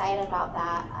very excited about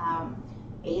that.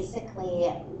 Basically,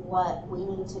 what we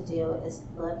need to do is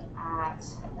look at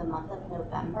the month of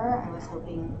November. I was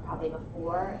hoping probably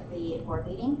before the board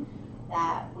meeting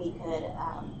that we could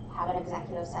have an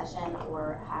executive session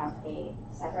or have a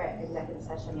separate executive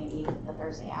session maybe the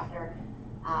Thursday after,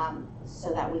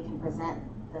 so that we can present,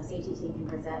 the safety team can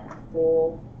present a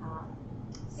full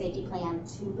safety plan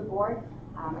to the board.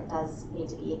 It does need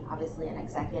to be obviously an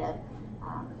executive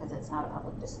because it's not a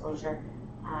public disclosure.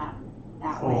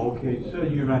 That way. Oh, okay, so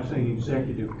you're not saying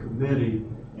executive committee,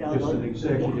 No, just an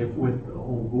executive with the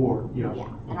whole board, yeah. Yeah,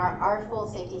 and our full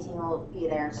safety team will be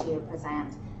there to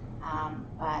present,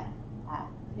 but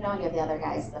you don't give the other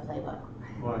guys the playbook.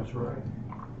 Well, that's right.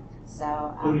 Yeah.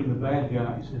 So. Including the bad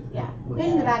guys. Yeah,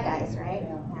 including the bad guys, right?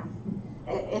 Yeah.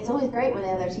 It's always great when the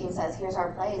other team says, here's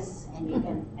our plays, and you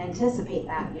can anticipate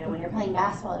that, when you're playing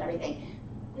basketball and everything.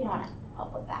 We don't want to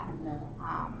help with that.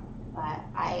 But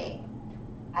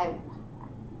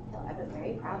I've been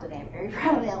very proud today. I'm very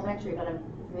proud of the elementary, but I'm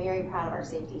very proud of our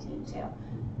safety team too.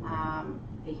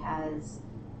 Because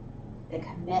the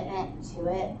commitment to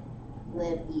it,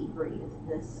 live, eat, breathe.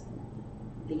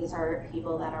 These are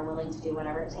people that are willing to do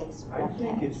whatever it takes to protect kids. I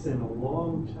think it's been a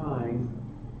long time,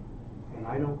 and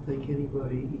I don't think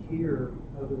anybody here,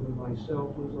 other than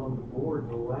myself, was on the board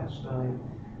the last time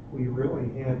we really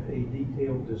had a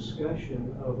detailed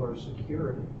discussion of our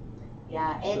security.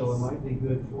 Yeah, so it might be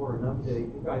good for an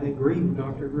update. I think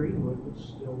Dr. Greenwood was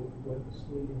still with us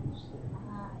leading this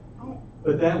thing.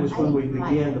 But that was when we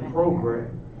began the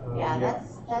program.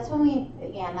 That's when we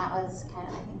began. That was kind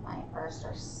of, I think, my first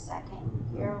or second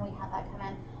year when we had that come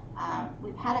in.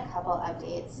 We've had a couple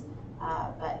updates,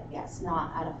 but yes,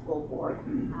 not at a full board.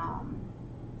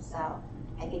 So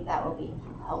I think that will be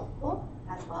helpful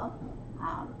as well.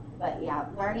 But yeah,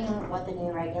 learning what the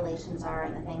new regulations are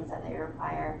and the things that they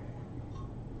require.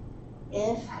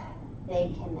 If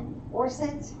they can enforce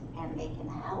it and they can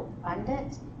help fund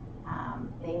it,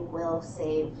 they will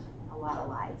save a lot of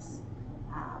lives.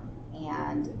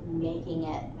 And making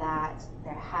it that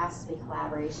there has to be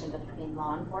collaboration between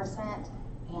law enforcement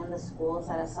and the schools,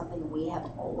 that is something we have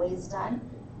always done.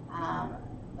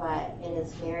 But it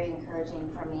is very encouraging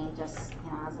for me, just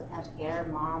as an educator,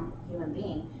 mom, human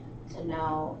being, to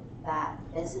know that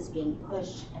this is being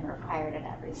pushed and required at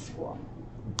every school.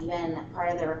 Even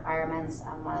part of the requirements,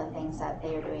 one of the things that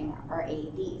they are doing are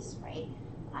AEDs, right?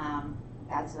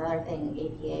 That's another thing,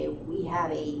 APA, we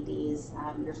have AEDs.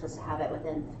 You're supposed to have it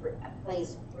within a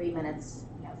place 3 minutes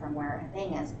from where a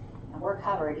thing is. And we're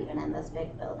covered even in this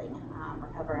big building.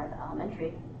 We're covered at the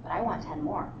elementary, but I want 10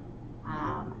 more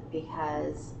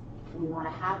because we want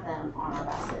to have them on our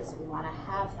buses. We want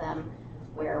to have them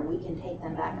where we can take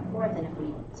them back and forth. And if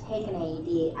we take an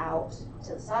AED out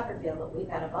to the soccer field, but we've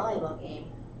got a volleyball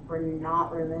game, we're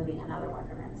not removing another one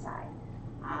from inside.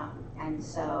 And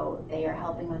so they are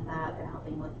helping with that. They're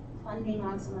helping with funding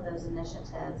on some of those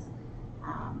initiatives.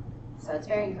 So it's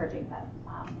very encouraging, but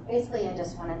basically I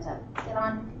just wanted to get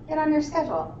on your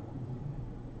schedule.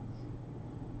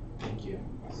 Thank you.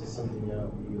 Is this something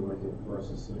you would like for us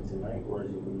to submit tonight, or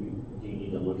do you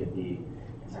need to look at the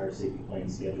entire safety plan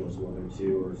schedule as well there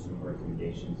too, or some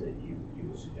recommendations that you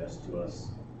would suggest to us?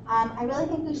 I really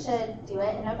think we should do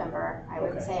it in November. I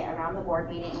would Okay. say around the board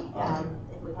meeting.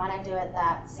 If we want to do it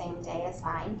that same day, is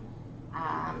fine.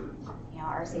 You know,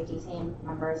 our safety team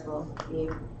members will be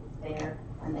there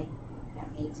when they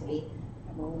need to be.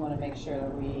 And we want to make sure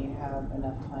that we have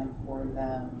enough time for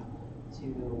them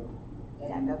to,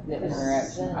 and the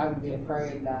interaction. I would be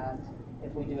afraid that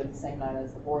if we do it the same night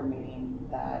as the board meeting,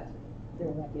 that There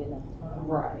won't be enough time.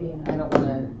 right. Yeah. I don't want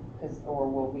to, or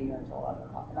we'll be here until 11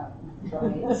 o'clock at night.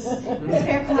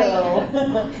 Fair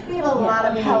point. We have a lot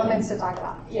of elements to talk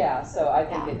about. Yeah, so I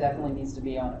think it definitely needs to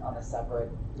be on a separate,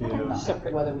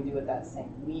 Separate. whether we do it that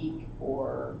same week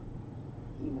or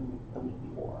even the week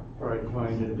before. Right,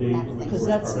 find a date. Because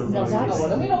that's, no, that's.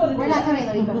 We don't want to We're not coming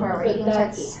the week before, we're But eating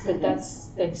turkey. that's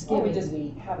Or we Thanksgiving just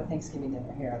week. have a Thanksgiving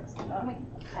dinner here.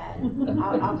 Okay.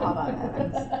 I'll call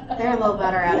about that. They're a little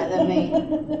better at it than me.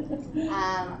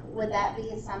 Would that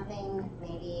be something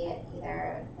maybe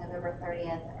either November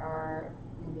 30th or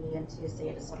maybe on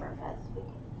Tuesday, December 5th? We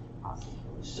could possibly.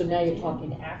 So now you're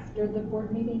talking after the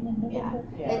board meeting in November?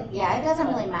 It doesn't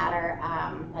really matter,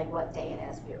 like what day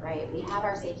it is, right? We have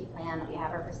our safety plan, we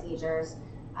have our procedures.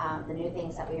 The new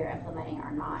things that we are implementing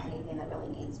are not anything that really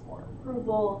needs board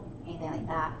approval, anything like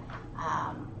that.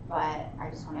 But I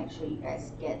just want to make sure you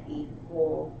guys get the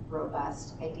full,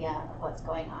 robust idea of what's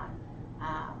going on.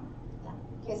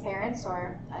 In case parents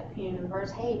or community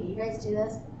members, hey, do you guys do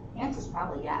this? The answer is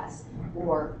probably yes,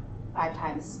 or 5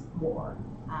 times more.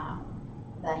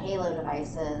 The Halo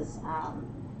devices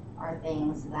are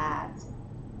things that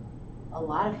a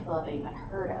lot of people haven't even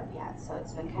heard of yet. So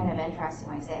it's been kind of interesting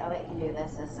when I say, oh, it can do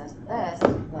this, this, this, and this,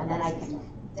 and then I can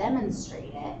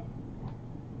demonstrate it.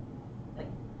 Like,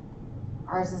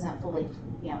 ours isn't fully,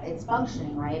 it's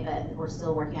functioning, right? But we're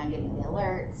still working on getting the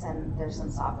alerts, and there's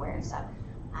some software and stuff.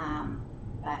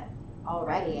 But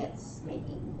already it's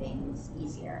making things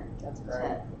easier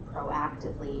to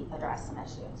proactively address some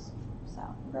issues. So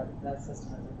that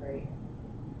system is a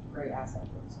great asset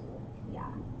for the school. yeah.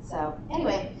 So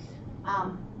anyway,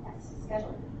 that's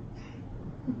scheduled.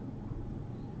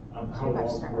 How long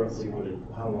roughly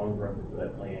would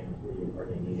that plan? Are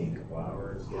they needing a couple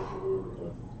hours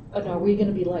scheduled? And are we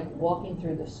gonna be like walking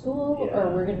through the school, Yeah.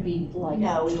 or we're gonna be like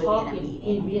No, we would be in a talking,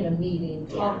 meeting. we'd be in a meeting,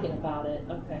 Yeah. talking about it,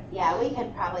 okay. Yeah, we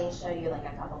could probably show you like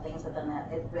a couple things, but then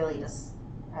it's really just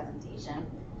presentation.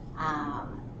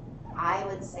 I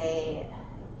would say,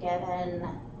 given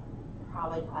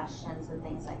probably questions and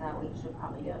things like that, we should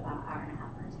probably do about an hour and a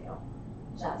half or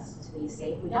 2, just to be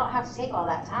safe. We don't have to take all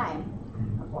that time,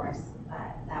 of course,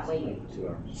 but that way you, 2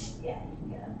 hours. yeah, you can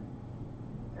get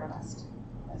a robust.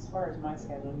 As far as my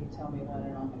schedule, you tell me when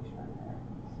and I'll make sure I'm there.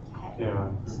 Okay. Yeah.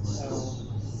 So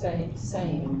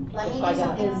Same. Let me If do I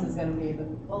got something this is going to be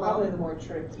probably the more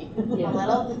tricky. A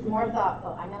little more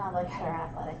thoughtful. I'm gonna look at our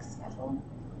athletics schedule.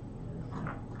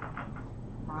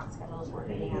 Not schedules we're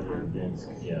Any getting other on. events,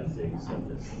 big stuff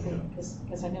that's,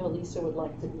 Because I know Lisa would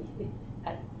like to be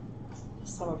at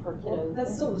some of her Well, kiddos.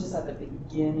 that's still just at the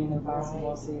beginning of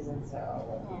basketball season, so,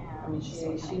 Yeah. I mean,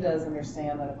 she does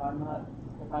understand that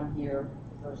if I'm here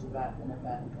versus at an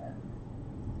event, then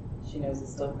she knows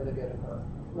it's still for the good of her.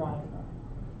 Right.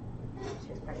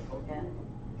 She's pretty cool, good.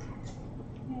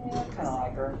 Yeah, kind of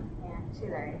like her. Yeah, she's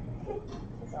alright.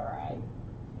 It's all right.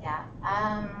 Yeah,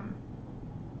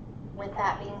 with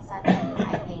that being said, then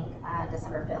I think,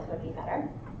 December 5th would be better.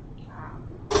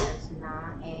 There's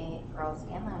not a girls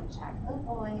game, let me check the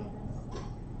boys.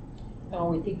 Are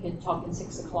we thinking, talking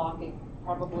 6 o'clock, it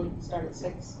probably start at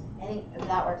 6? I think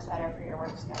that works better for your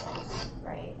work schedules,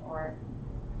 right? Or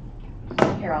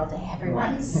I'm here all day,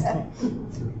 everyone, so.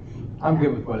 I'm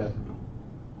good with whatever.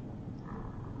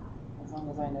 As long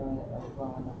as I know it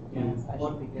well enough And advance, I should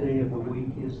what be day good. of the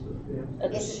week is the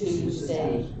 5th? It's a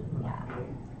Tuesday. Yeah.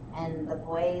 And the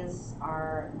boys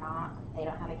are not, they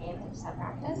don't have a game, they just have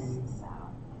practice, so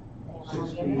they have a home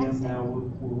 6 game the next PM day. now,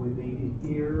 will we meet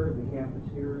here in the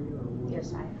cafeteria or? will we-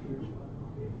 Here's fine. Here's fine,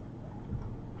 okay.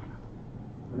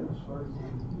 Well, as far as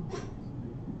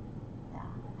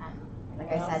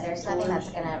Like I said, there's nothing that's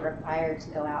gonna require to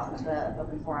go out into an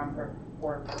open forum for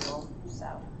board approval, so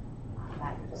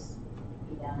that could just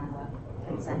be done on the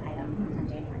consent item in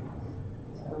January.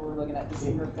 So we're looking at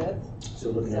December 5th. so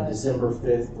looking at December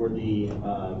 5th for the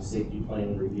safety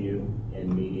plan review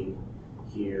and meeting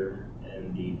here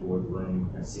in the boardroom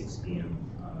at 6 PM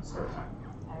start time.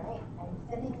 All right, I'm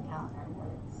sending the calendar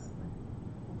invites.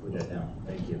 put that down.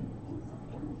 Thank you.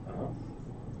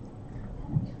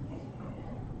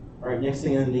 All right, next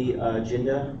thing on the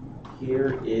agenda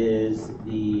here is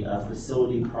the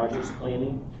facility projects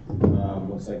planning.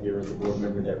 Looks like there was a board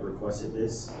member that requested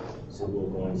this, so we'll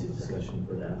go into discussion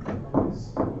for that.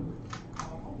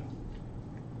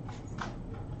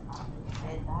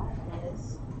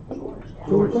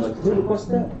 Who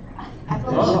requested that? I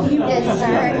believe you did, sir,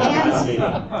 and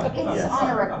it's Yes. on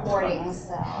a recording,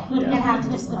 so you're gonna have to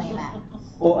disclaim it.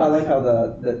 Well, I like how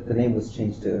the name was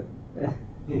changed to.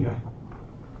 Yeah.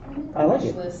 I like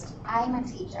it. I'm a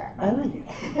teacher. I like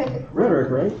it. Rhetoric,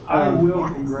 right? I will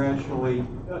congratulate,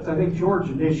 I think George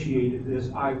initiated this.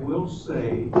 I will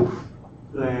say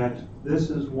that this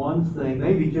is one thing,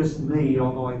 maybe just me,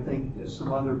 although I think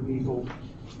some other people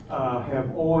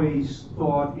have always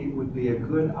thought it would be a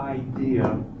good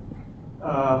idea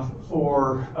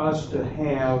for us to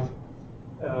have,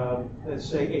 let's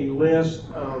say, a list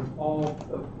of all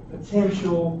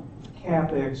potential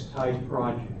CapEx type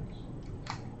projects.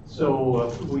 So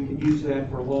we can use that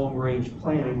for long-range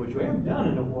planning, which we haven't done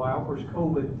in a while. Of course,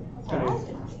 COVID kind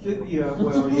of, yeah,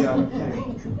 well,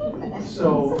 yeah.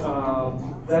 So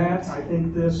that, I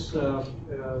think this,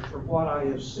 from what I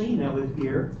have seen of it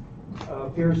here,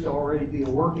 appears to already be a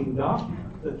working document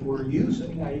that we're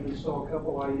using. I even saw a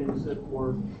couple items that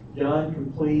were done,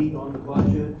 complete on the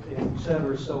budget, et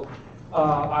cetera. So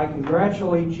I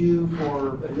congratulate you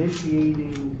for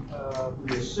initiating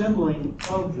the assembling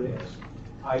of this.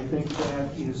 I think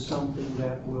that is something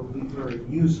that will be very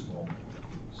useful.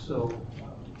 So,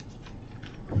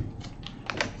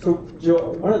 So,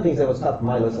 Joe, one of the things that was top of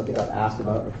my list, I think I've asked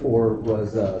about before,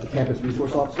 was the campus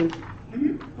resource officer.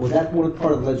 Was that one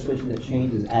part of the legislation that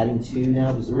changed, is adding two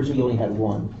now? Because originally you only had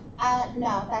one.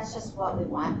 No, that's just what we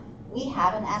want. We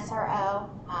have an SRO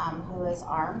who is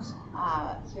armed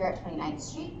here at 29th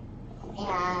Street,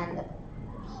 and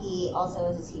he also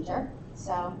is a teacher.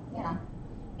 So, you know,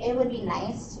 it would be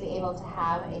nice to be able to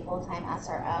have a full-time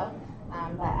SRO,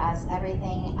 but as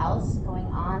everything else going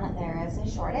on, there is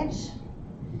a shortage.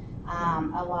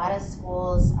 A lot of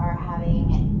schools are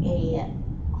having a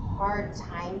hard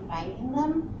time finding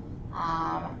them,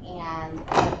 and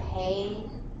the pay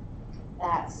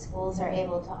that schools are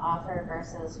able to offer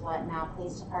versus what now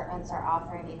police departments are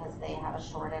offering because they have a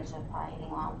shortage of finding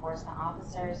law enforcement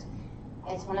officers.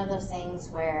 It's one of those things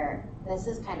where this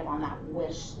is kind of on that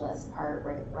wish list part,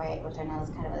 right? Which I know is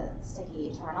kind of a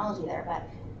sticky terminology there, but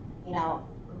you know,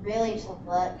 really to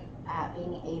look at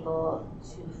being able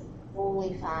to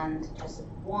fully fund just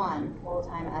one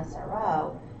full-time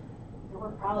SRO, we're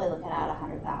probably looking at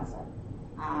 100,000.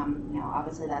 You know,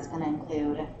 obviously that's going to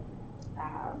include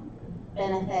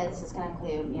benefits. It's going to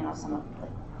include, you know, some of like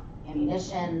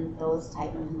ammunition, those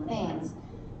type of things.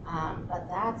 But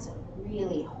that's a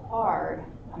really hard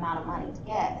amount of money to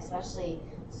get, especially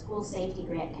school safety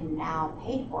grant can now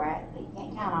pay for it, but you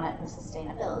can't count on it for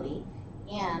sustainability.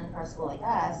 And for a school like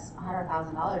us,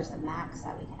 $100,000 is the max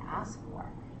that we can ask for.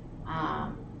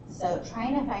 So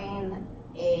trying to find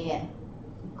a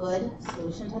good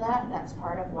solution to that, that's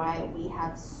part of why we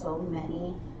have so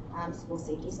many school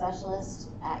safety specialists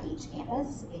at each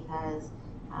campus, because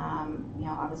you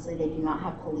know, obviously they do not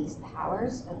have police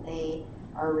powers, but they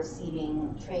are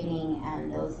receiving training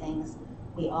and those things.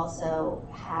 We also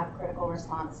have critical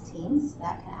response teams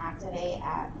that can activate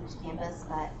at each campus,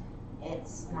 but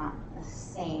it's not the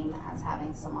same as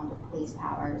having someone with police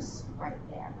powers right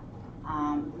there.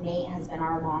 Nate has been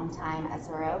our longtime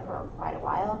SRO for quite a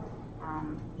while.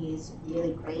 He's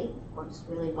really great, works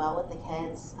really well with the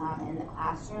kids in the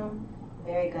classroom,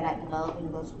 very good at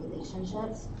developing those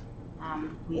relationships.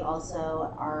 We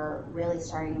also are really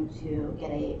starting to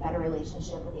get a better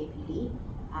relationship with APD.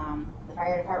 The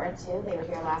fire department too, they were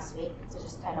here last week to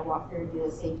just kind of walk through, do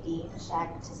a safety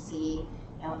check to see,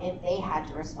 you know, if they had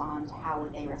to respond, how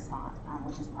would they respond,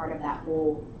 which is part of that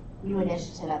whole new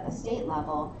initiative at the state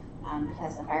level,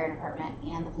 because the fire department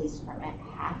and the police department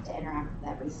have to interact with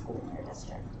every school in their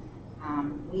district.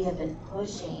 We have been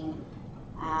pushing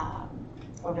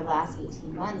over the last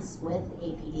 18 months with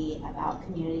APD about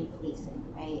community policing,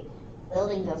 right?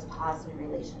 Building those positive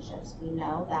relationships. We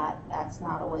know that that's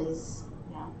not always,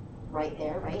 you know, right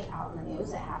there, right? Out in the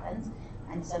news, it happens.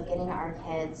 And so getting our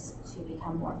kids to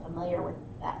become more familiar with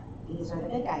that. These are the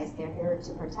good guys. They're here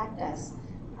to protect us.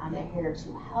 They're here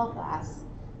to help us.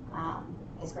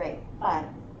 Is great. But,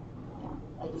 you know,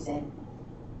 like you said,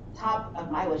 top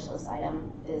of my wish list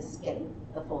item is getting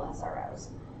the full SROs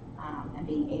and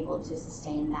being able to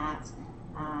sustain that.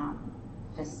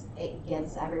 Just it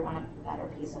gives everyone a better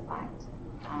peace of mind.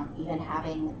 Even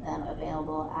having them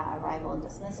available at arrival and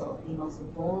dismissal, the most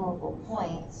vulnerable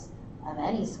points of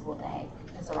any school day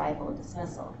is arrival and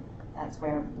dismissal. That's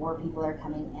where more people are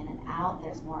coming in and out.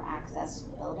 There's more access to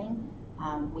the building.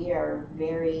 We are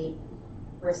very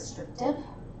restrictive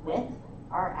with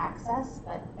our access,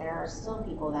 but there are still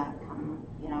people that come,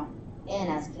 in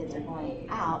as kids are going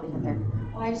out because they're,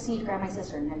 I just need to grab my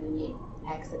sister. No, you need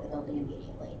to exit the building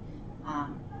immediately.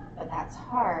 But that's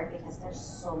hard because there's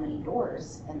so many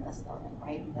doors in this building,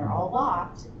 right? They're all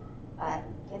locked, but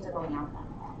kids are going out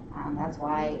them. That's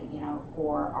why,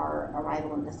 for our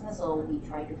arrival and dismissal, we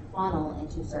try to funnel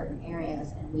into certain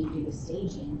areas and we do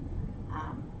staging.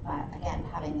 But again,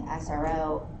 having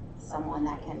SRO, someone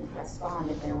that can respond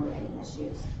if there were any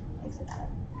issues, makes it better.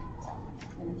 So.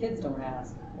 And the kids don't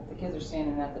ask. If the kids are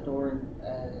standing at the door,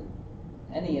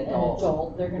 any An adult,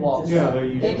 adult, they're gonna walks. just.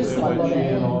 they just let let you it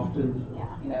in in. often.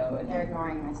 Yeah. And They're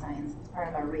ignoring my signs. It's part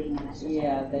of our reading initiative.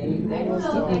 yeah, they I will don't know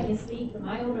still. if I can speak, but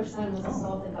my older son was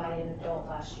assaulted by an adult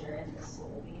last year in the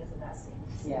school because of that same.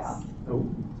 Yeah. Oh.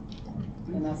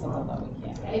 And that's something that we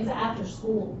can't. It's after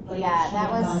school. Like, Yeah, she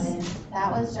that had gone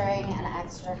in. was during an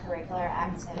extracurricular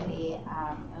activity.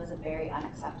 It was a very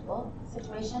unacceptable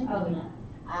situation. Oh,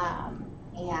 yeah.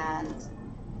 And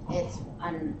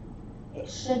it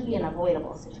should be an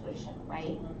avoidable situation,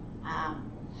 right?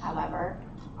 However,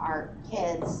 our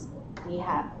kids,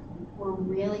 we're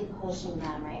really pushing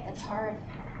them, right? It's hard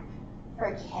for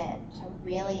a kid to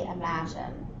really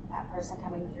imagine that person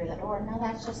coming through the door. No,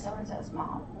 that's just so-and-so's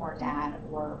mom or dad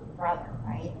or brother,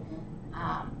 right?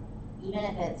 Even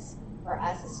if it's for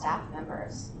us as staff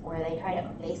members, where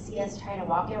they see us trying to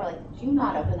walk in, we're like, do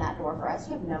not open that door for us.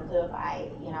 You have no clue if I,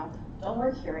 don't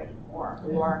work here anymore,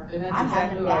 or And that's I'm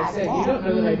having exactly a what I bad said. day. You don't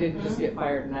know that I didn't just get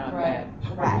fired and now I'm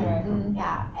mad. Right.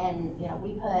 Yeah, and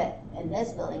we put in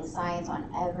this building signs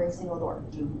on every single door.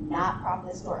 Do not prop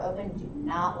this door open. Do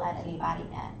not let anybody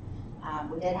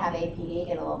in. We did have APD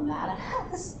get a little mad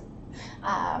at us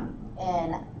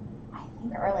in I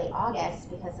think early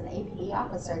August because an APD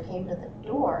officer came to the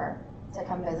door to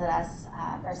come visit us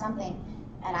for something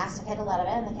and asked a kid to let him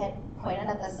in. The kid pointed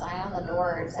at the sign on the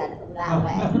door and said, that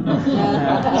way.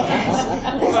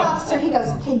 This officer, he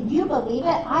goes, can you believe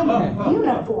it? I'm in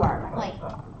uniform. I'm like,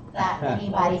 that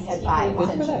anybody could buy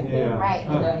one.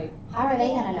 Right. How are they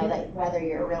gonna know that whether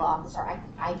you're a real officer?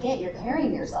 I get you're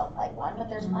carrying yourself like one, but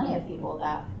there's plenty of people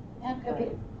that could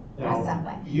be dressed that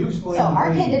way. So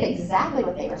our kid did exactly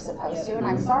what they were supposed to, and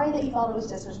I'm sorry that you felt it was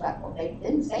disrespectful. They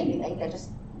didn't say anything, they just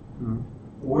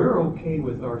We're okay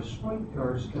with our swipe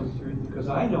cars come through because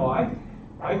I know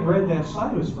I read that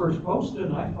sign was first posted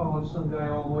and I followed some guy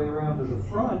all the way around to the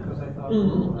front because I thought,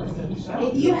 that doesn't sound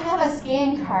if good. you have a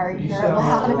scan card, You you're sound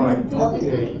allowed in the right. building.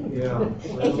 Okay,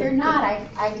 yeah. If you're not,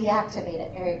 I deactivate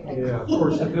it very quickly. Yeah, of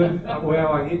course,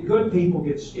 good people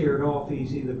get scared off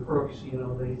easy, the crooks,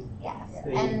 they Yes,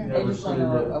 they and never just seem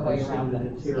learn to a way they seem around to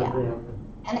it. deter Yeah. them.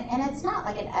 and it's not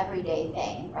like an everyday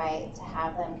thing, right, to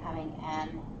have them coming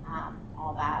in,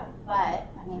 all that, but,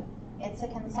 I mean, it's a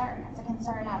concern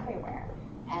everywhere,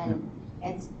 and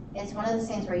it's one of those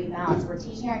things where you balance, we're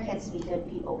teaching our kids to be good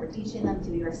people, we're teaching them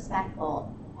to be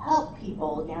respectful, help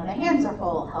people, their hands are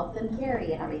full, help them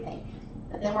carry and everything,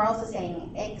 but then we're also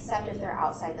saying, except if they're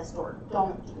outside the store,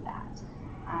 don't do that.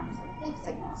 So big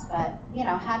signals, but,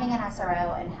 having an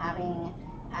SRO and having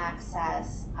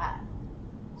access,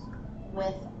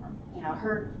 with,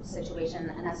 her situation,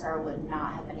 an SRO would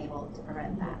not have been able to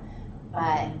prevent that.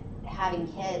 But having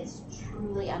kids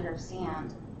truly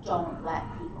understand, don't let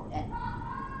people in.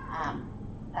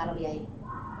 That'll be a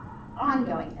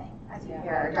ongoing thing, as you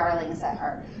hear our darlings that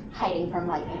are hiding from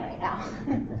lightning right now.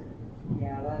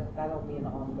 Yeah, that'll be an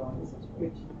ongoing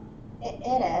situation.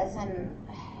 It is, and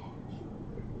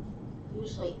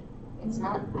usually it's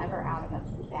not ever out of a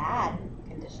bad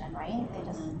condition, right?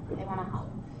 They want to help.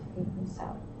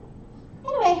 So,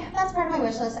 anyway, that's part of my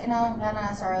wish list. I know that an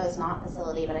SRO is not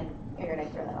facility, but I figured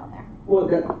I'd throw that on there. Well,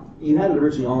 you had it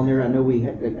originally on there. I know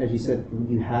as you said,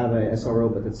 you have a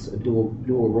SRO, but that's a dual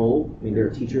role. I mean, they're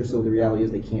a teacher, so the reality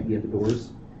is they can't be at the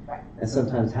doors. Right. And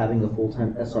sometimes having a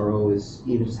full-time SRO is,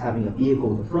 even just having a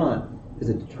vehicle in the front is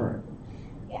a deterrent.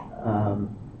 Yeah.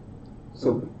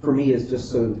 So for me, it's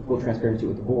just so full transparency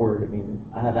with the board. I mean,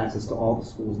 I have access to all the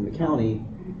schools in the county,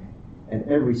 and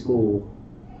every school,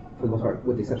 for the most part,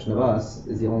 with the exception of us,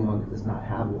 is the only one that does not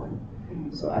have one.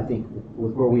 So I think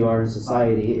with where we are in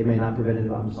society, it may not prevent it.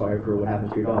 I'm sorry for what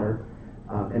happened to your daughter.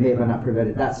 It may have not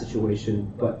prevented that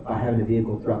situation, but by having a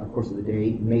vehicle throughout the course of the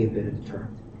day may have been a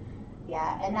deterrent.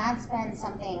 Yeah, and that's been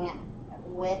something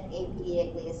with APD,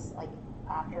 at least, like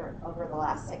over the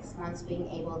last 6 months, being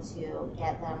able to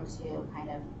get them to kind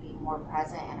of be more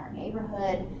present in our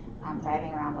neighborhood,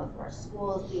 driving around both of our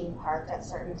schools, being parked at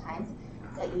certain times.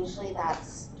 but usually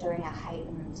that's during a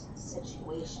heightened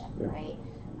situation, right?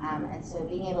 And so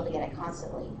being able to get it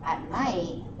constantly. At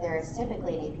night, there is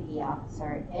typically an APD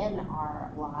officer in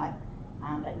our lot,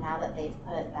 but now that they've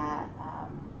put that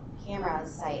camera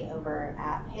site over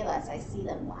at Payless, I see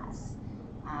them less.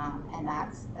 And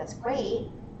that's great,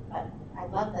 but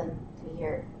I'd love them to be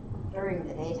here during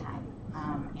the daytime.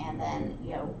 And then,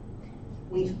 you know,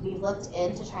 we've looked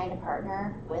into trying to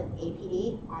partner with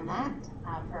APD on that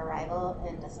for arrival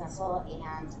and dismissal,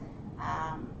 and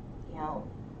you know,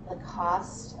 the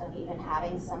cost of even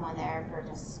having someone there for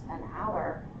just an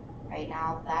hour right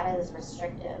now, that is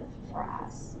restrictive for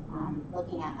us.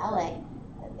 Looking at ELIC,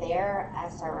 their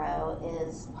SRO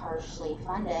is partially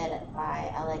funded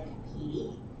by ELIC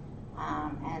PD.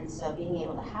 And so being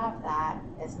able to have that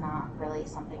is not really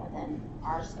something within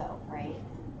our scope, right?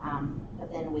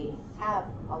 But then we have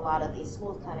a lot of these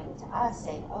schools coming to us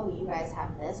saying, oh, you guys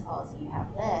have this policy, you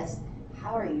have this,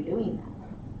 how are you doing that?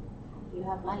 You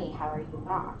have money, how are you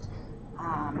not?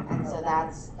 And so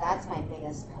that's my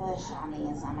biggest push on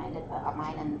these. I did put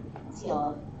mine in seal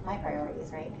of my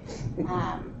priorities, right?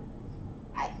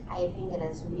 I think it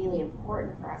is really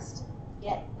important for us to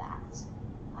get that.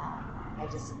 I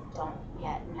just don't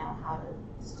yet know how to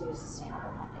do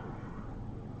sustainable funding.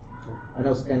 I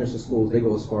know Spanish schools, they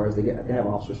go as far as they have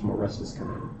officers from Orestes come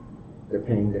in. They're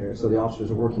paying so the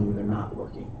officers are working when they're not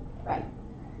working. Right.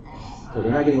 So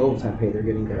they're not getting overtime pay, they're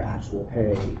getting their actual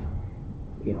pay,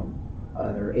 you know,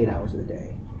 their 8 hours of the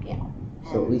day. Yeah.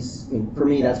 So at least, I mean, for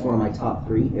me, that's one of my top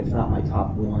 3, if not my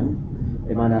top 1.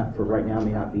 It might not, for right now,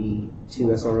 may not be 2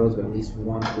 SROs, but at least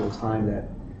 1 full time that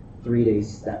 3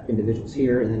 days that individual's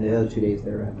here, and then the other 2 days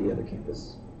they're at the other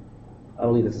campus. I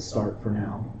believe it's a start for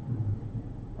now.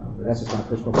 But that's just my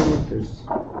personal opinion. There's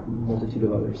a multitude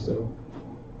of others, so.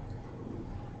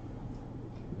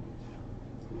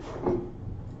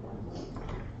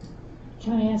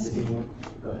 Can I ask you,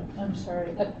 I'm sorry,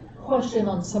 a question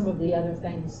on some of the other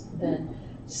things then?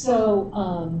 So,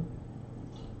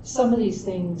 some of these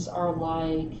things are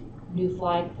like new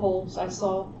flagpoles I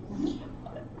saw.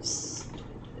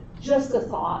 Just a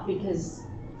thought, because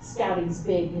scouting's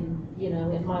big in, you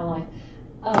know, in my life.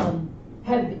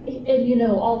 And you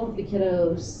know, all of the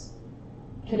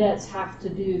cadets have to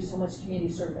do so much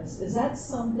community service. Is that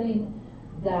something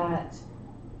that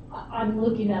I'm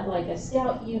looking at, like a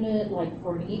scout unit, like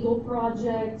for an Eagle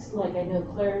project? Like I know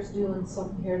Claire's doing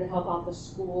something here to help out the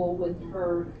school with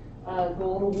her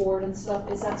gold award and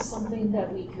stuff. Is that something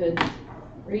that we could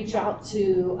reach out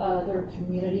to other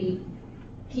community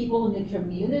people in the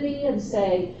community and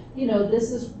say, you know,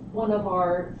 this is one of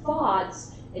our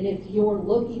thoughts, and if you're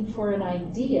looking for an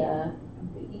idea,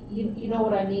 you know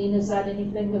what I mean? Is that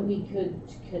anything that we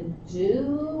can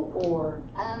do, or?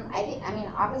 I mean,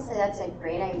 obviously that's a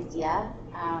great idea,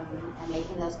 and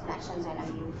making those connections. I know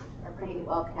you are pretty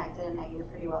well connected, and I know you're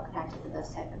pretty well connected to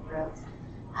those type of groups.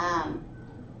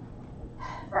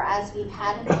 For us, we've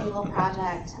had an Eagle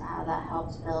project that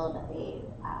helped build a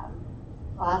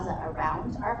plaza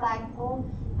around our flagpole,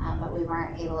 but we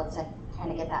weren't able to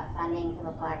kind of get that funding for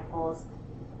the flagpoles.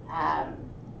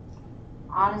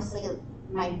 Honestly,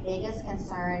 my biggest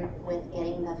concern with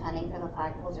getting the funding for the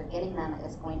flagpoles, or getting them,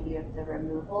 is going to be the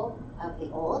removal of the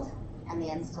old and the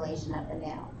installation of the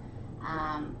new.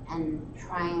 And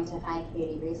trying to find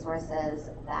community resources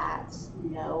that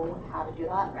know how to do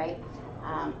that, right?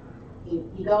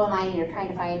 You go online and you're trying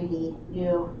to find the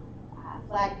new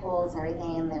flagpoles and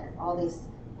everything, and they're all these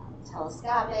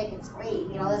telescopic, it's great,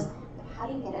 you know, this, how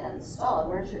do you get it installed?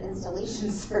 Where's your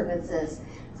installation services?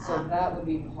 So that would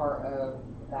be part of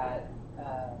that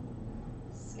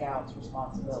scout's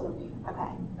responsibility.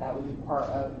 Okay. That would be part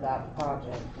of that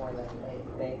project for them.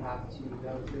 They have to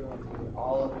go through and do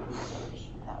all of the research.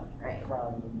 That would be great.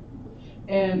 From,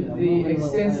 and the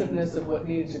extensiveness of what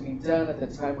needed to be done at the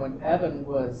time when Evan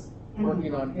was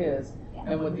working on his,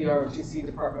 and what the ROTC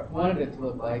department wanted it to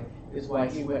look like, is why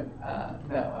he went,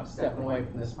 no, I'm stepping away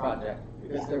from this project,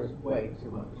 because there was way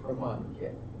too much for one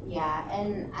kid. Yeah,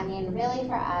 and I mean, really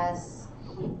for us,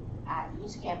 at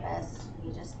each campus,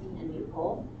 we just need a new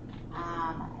pole.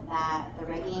 That the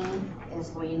rigging is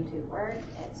going to work,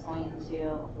 it's going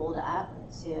to hold up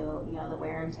to, you know, the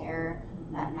wear and tear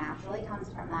that naturally comes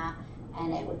from that,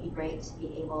 and it would be great to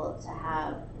be able to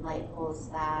have light poles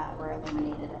that were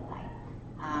illuminated at night.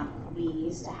 We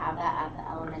used to have that at the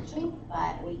elementary,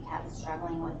 but we kept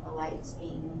struggling with the lights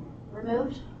being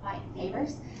removed by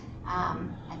neighbors.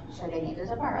 I'm sure they needed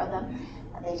to borrow them,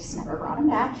 but they just never brought them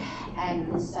back.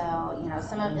 And so, you know,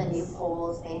 some of the new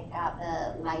poles, they've got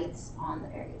the lights on the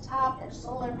very top, they're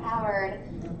solar powered,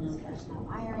 so there's no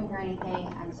wiring or anything,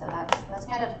 and so that's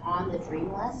kind of on the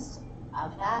dream list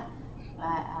of that.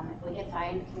 But if we could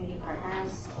find community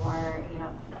partners or, you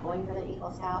know, going for the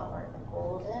Eagle Scout or the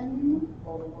Gold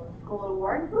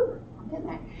Award, woo, I'm getting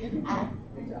there.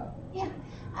 Good job. Yeah.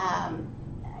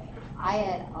 I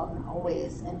am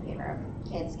always in favor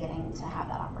of kids getting to have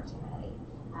that opportunity.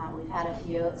 We've had a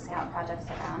few scout projects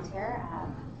around here.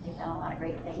 They've done a lot of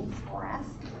great things for us.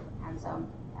 And so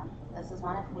this is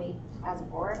one, if we, as a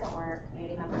board or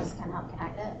community members can help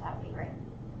connect it, that would be great.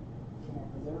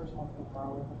 They're responsible for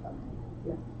all of the funding.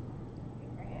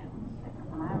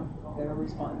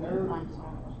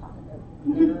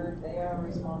 They're They are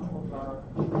responsible for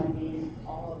funding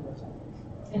all of the things.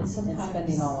 And sometimes.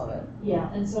 Spending all of it.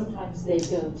 Yeah, and sometimes they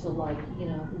go to like, you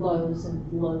know, Lowe's,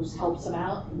 and Lowe's helps them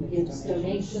out and gives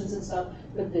donations and stuff,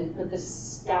 but the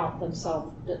scout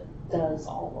themselves does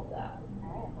all of that.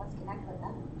 All right, let's connect with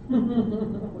them.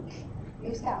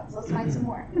 New scouts, let's find some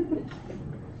more.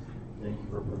 Thank you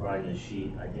for providing a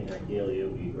sheet. I think ideally it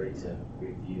would be great to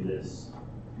review this.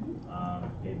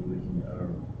 Maybe we can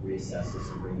reassess this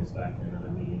and bring this back in another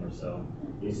meeting or so.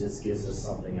 It just gives us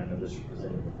something. I know this was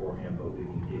presented beforehand, but we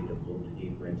can dig a little bit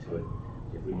deeper into it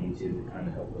if we need to kind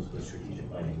of help us with strategic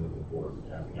planning moving forward.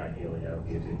 I think ideally that would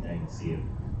be a good thing to see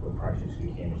what projects we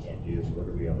can and can't do, what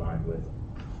are we aligned with,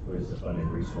 what is the funding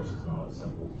resources and all that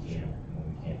stuff, what we can and what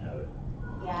we can't have it.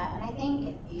 Yeah, and I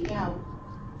think, you know,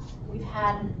 we've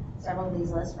had several of these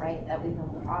lists, right, that we've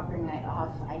been operating right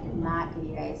off. I did not give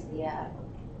you guys the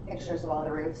pictures of all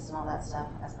the roofs and all that stuff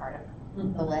as part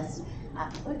of the list.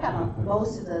 We've got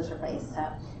most of those replaced,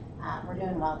 so we're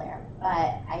doing well there.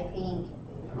 But I think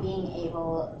being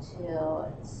able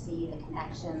to see the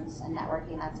connections and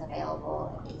networking that's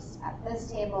available, at least at this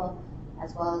table,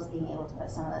 as well as being able to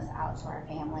put some of this out to our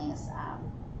families.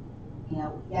 You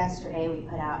know, yesterday we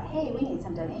put out, hey, we need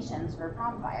some donations for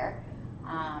prom fire.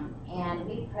 And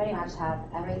we pretty much have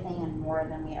everything and more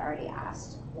than we already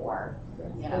asked for.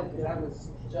 You know, that was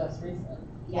just recent.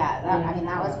 Yeah, I mean,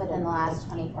 that was within the last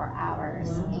 24 hours.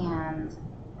 And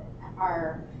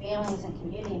our families and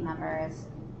community members,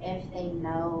 if they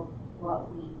know what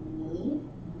we need,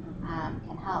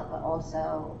 can help. But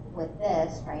also with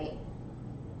this, right,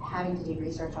 having to do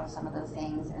research on some of those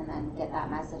things and then get that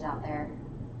message out there.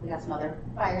 We got some other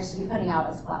fires to be putting out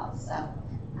as well. So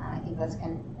I think this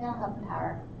can help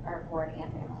empower our board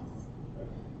and families.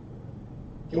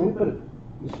 Can we put,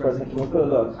 Mr. President, can we put a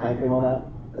little time frame on that?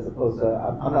 As opposed to,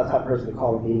 I'm not the type of person to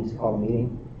call a meeting to call a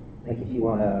meeting. I think if you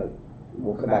want to,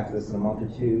 we'll come back to this in a month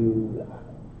or two,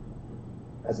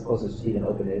 as opposed to just even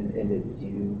open-ended. Do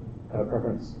you have a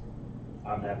preference?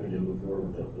 I'm happy to move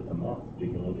forward with a month. We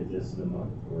can look at this in a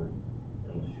month, or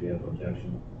unless you have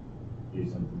objection, do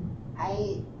something.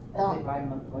 I don't.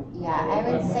 Yeah,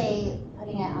 I would say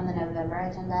putting it on the November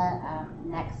agenda.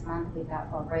 Next month we've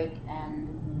got fall break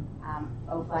and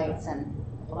O flights and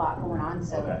a lot going on,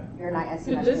 so you're not going to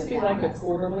see much. Could this be like a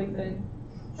quarterly thing?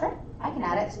 Sure, I can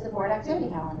add it to the board activity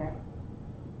calendar.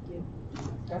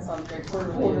 That sounds great.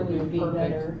 Quarterly would be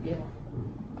better. Yeah.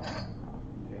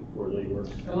 Quarterly works.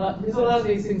 Because a lot of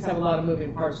these things have a lot of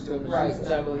moving parts to them. Right.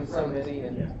 Juggling so many.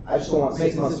 And I just don't want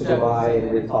 6 months to go by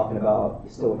and we're talking about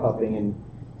still helping and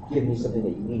giving you something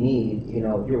that we need. You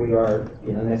know, here we are,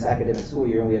 you know, next academic school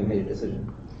year and we haven't made a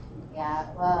decision. Yeah,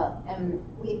 well,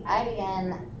 I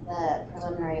began the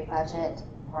preliminary budget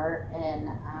part in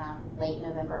late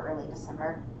November, early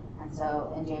December. And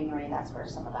so in January, that's where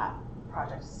some of that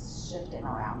project's shifting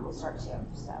around will start to.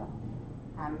 So,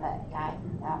 but yeah,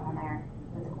 that one there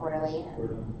with the quarterly.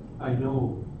 I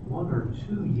know 1 or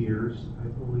 2 years, I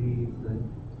believe that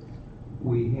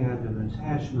we had an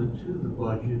attachment to the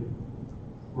budget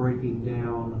breaking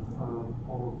down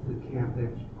all of the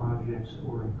CapEx projects that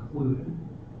were included.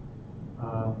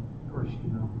 Of course,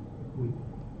 you know,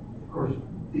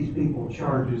 these people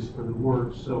charge us for the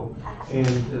work, so,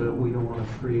 and we don't want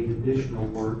to create additional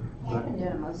work. I've been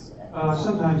doing most of it.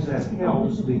 Sometimes that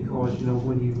helps because, you know,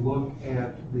 when you look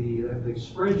at the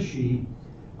spreadsheet,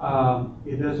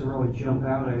 it doesn't really jump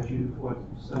out at you what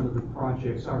some of the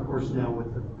projects are. Of course, now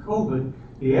with the COVID,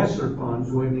 the ESSER funds,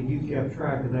 you kept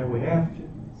track of that, we have to.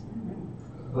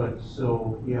 But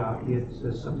so, yeah,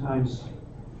 it's sometimes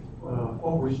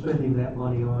what we're spending that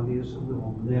money on is a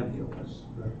little nebulous.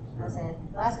 I said,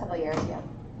 the last couple of years, yeah,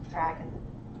 track and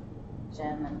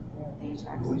gym and the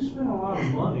HVAC. We spent a lot of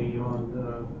money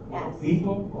on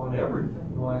people, on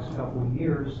everything the last couple of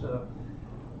years.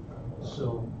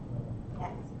 So.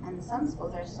 Yes, and some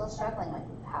schools are still struggling with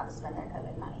how to spend their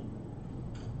COVID money.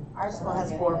 Our school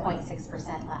has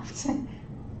 4.6% left. Spend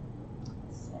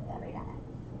every dime.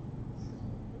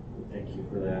 Thank you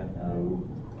for that.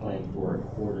 We're planning for a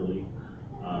quarterly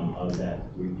of that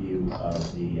review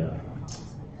of the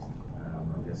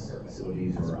guess,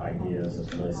 facilities or ideas,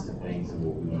 a list of things and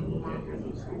what we want to look at here for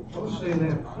the school. I was saying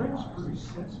that print's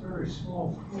that's very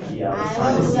small. Yeah, I was I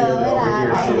trying to will see blow it it over up,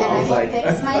 here and too. I I was will like.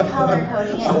 fix my color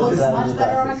coding, it looks much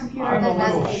better on a computer I'm a than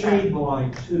does little paper. shade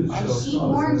blind too, And so. she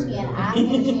warned me and asked me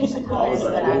to change the I colors, was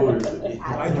but like, I oh, wouldn't.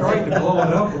 I tried to blow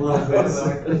it up a little bit, but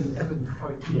I couldn't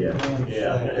quite Yeah, manage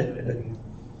yeah. that.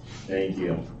 Thank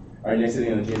you. All right, next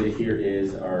thing on the agenda here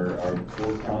is our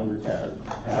core calendar tab.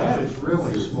 That is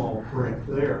really small print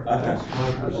there. That's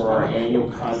For our Microsoft.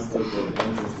 annual conflict of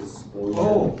interest disclosure.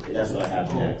 Oh. That's what I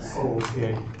have next. Oh,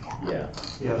 okay. Yeah.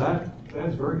 Yeah, that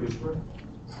is very good print.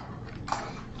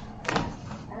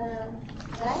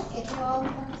 Did I get you all of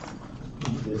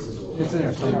those? This is what. It's in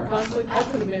there somewhere. Conflict, I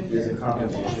could have been. There's a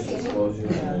conflict of interest disclosure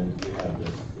and then you have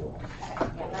this.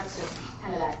 Yeah, that's just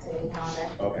kind of that city calendar.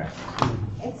 Okay.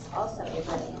 It's also a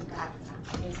really impact.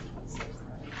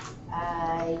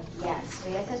 Yes,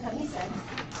 we have the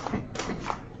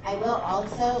 26th. I will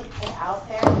also put out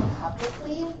there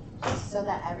publicly, just so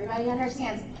that everybody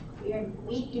understands,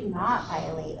 we do not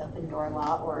violate open door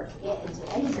law or get into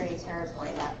any gray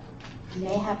territory that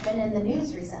may have been in the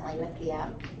news recently with the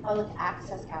public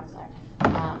access counselor.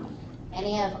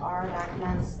 Any of our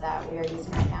documents that we are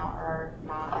using right now are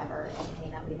not ever anything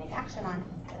that we make action on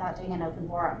without doing an open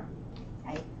forum.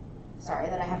 Sorry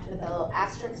that I have to put the little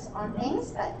asterisks on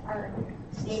things, but our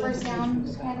neighbors down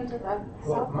kind of to the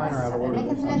southwest have been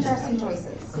making some interesting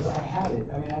choices. Because I had it,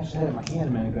 I mean, I actually had it in my hand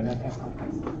a minute ago, and I can't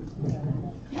find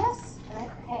it. Yes, but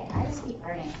hey, I just keep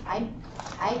learning. I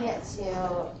get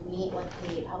to meet with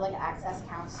the public access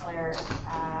counselor,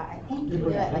 I think we do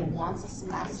it like once a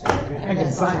semester in the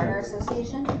Charter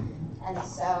Association. And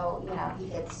so, you know, he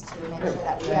gets to make sure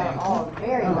that we are all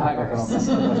very well versed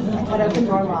in what open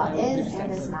door law is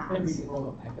and is not. And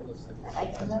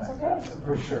that's okay.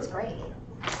 For sure. It's great.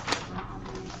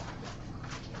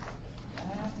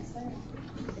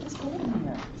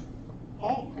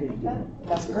 Hey,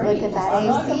 That's great. look at that I'm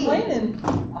not AC. complaining.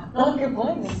 I'm not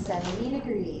complaining. 70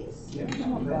 degrees.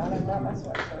 Oh, God, I got my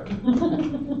sweatshirt.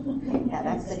 Yeah,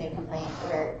 that's the new complaint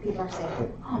where people are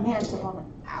saying, oh man, it's so cold.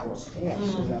 Ouch.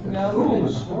 No, we're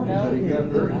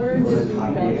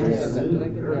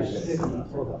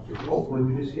Hopefully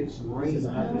we just get some rain.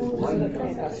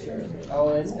 Oh,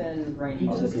 it's been raining.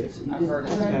 I've heard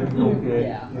it. Okay.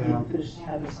 Yeah.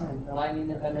 The lightning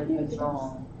has been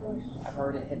strong. I've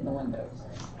heard it hitting the windows.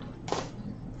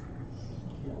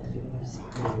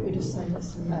 We just signed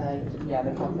this. Yeah,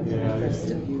 the conflict of Yeah, interest.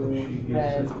 she Read,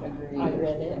 gets it. agreed. I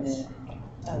read it. And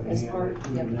then, This part.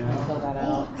 yep, fill that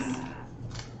out.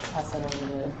 Pass that over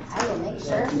to. I will make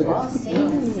sure all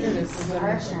states are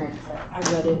assured. I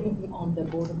read it on the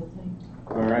board of the thing.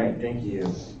 All right, thank you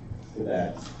for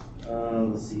that.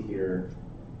 Let's see here.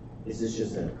 Is this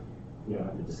just a, you don't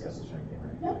have to discuss this or anything,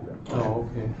 right? Oh,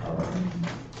 okay.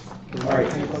 All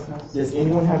right. Does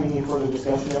anyone have any further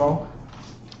discussion at all?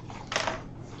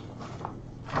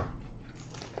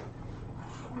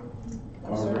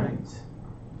 All right.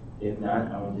 If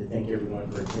not, I want to thank everyone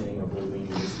for attending our board meeting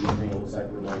this evening. It looks like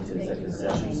we're going to executive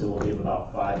session, so we'll give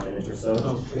about 5 minutes or so.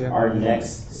 Okay. Our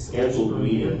next scheduled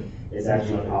meeting is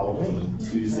actually on Halloween,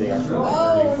 Tuesday, October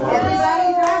 31st.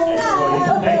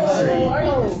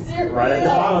 Right at the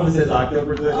bottom, it says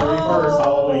October 31st,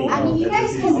 Halloween. I mean, you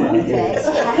guys can move it.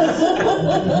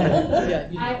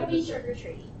 I will be trick or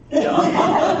treating.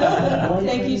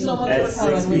 Thank you so much At for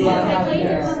coming. 6 We love p.m. having you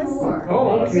here.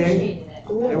 Oh, okay.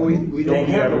 And we don't Thank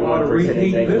you, have a everyone, lot of for attending.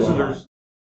 repeat Thank you all. visitors.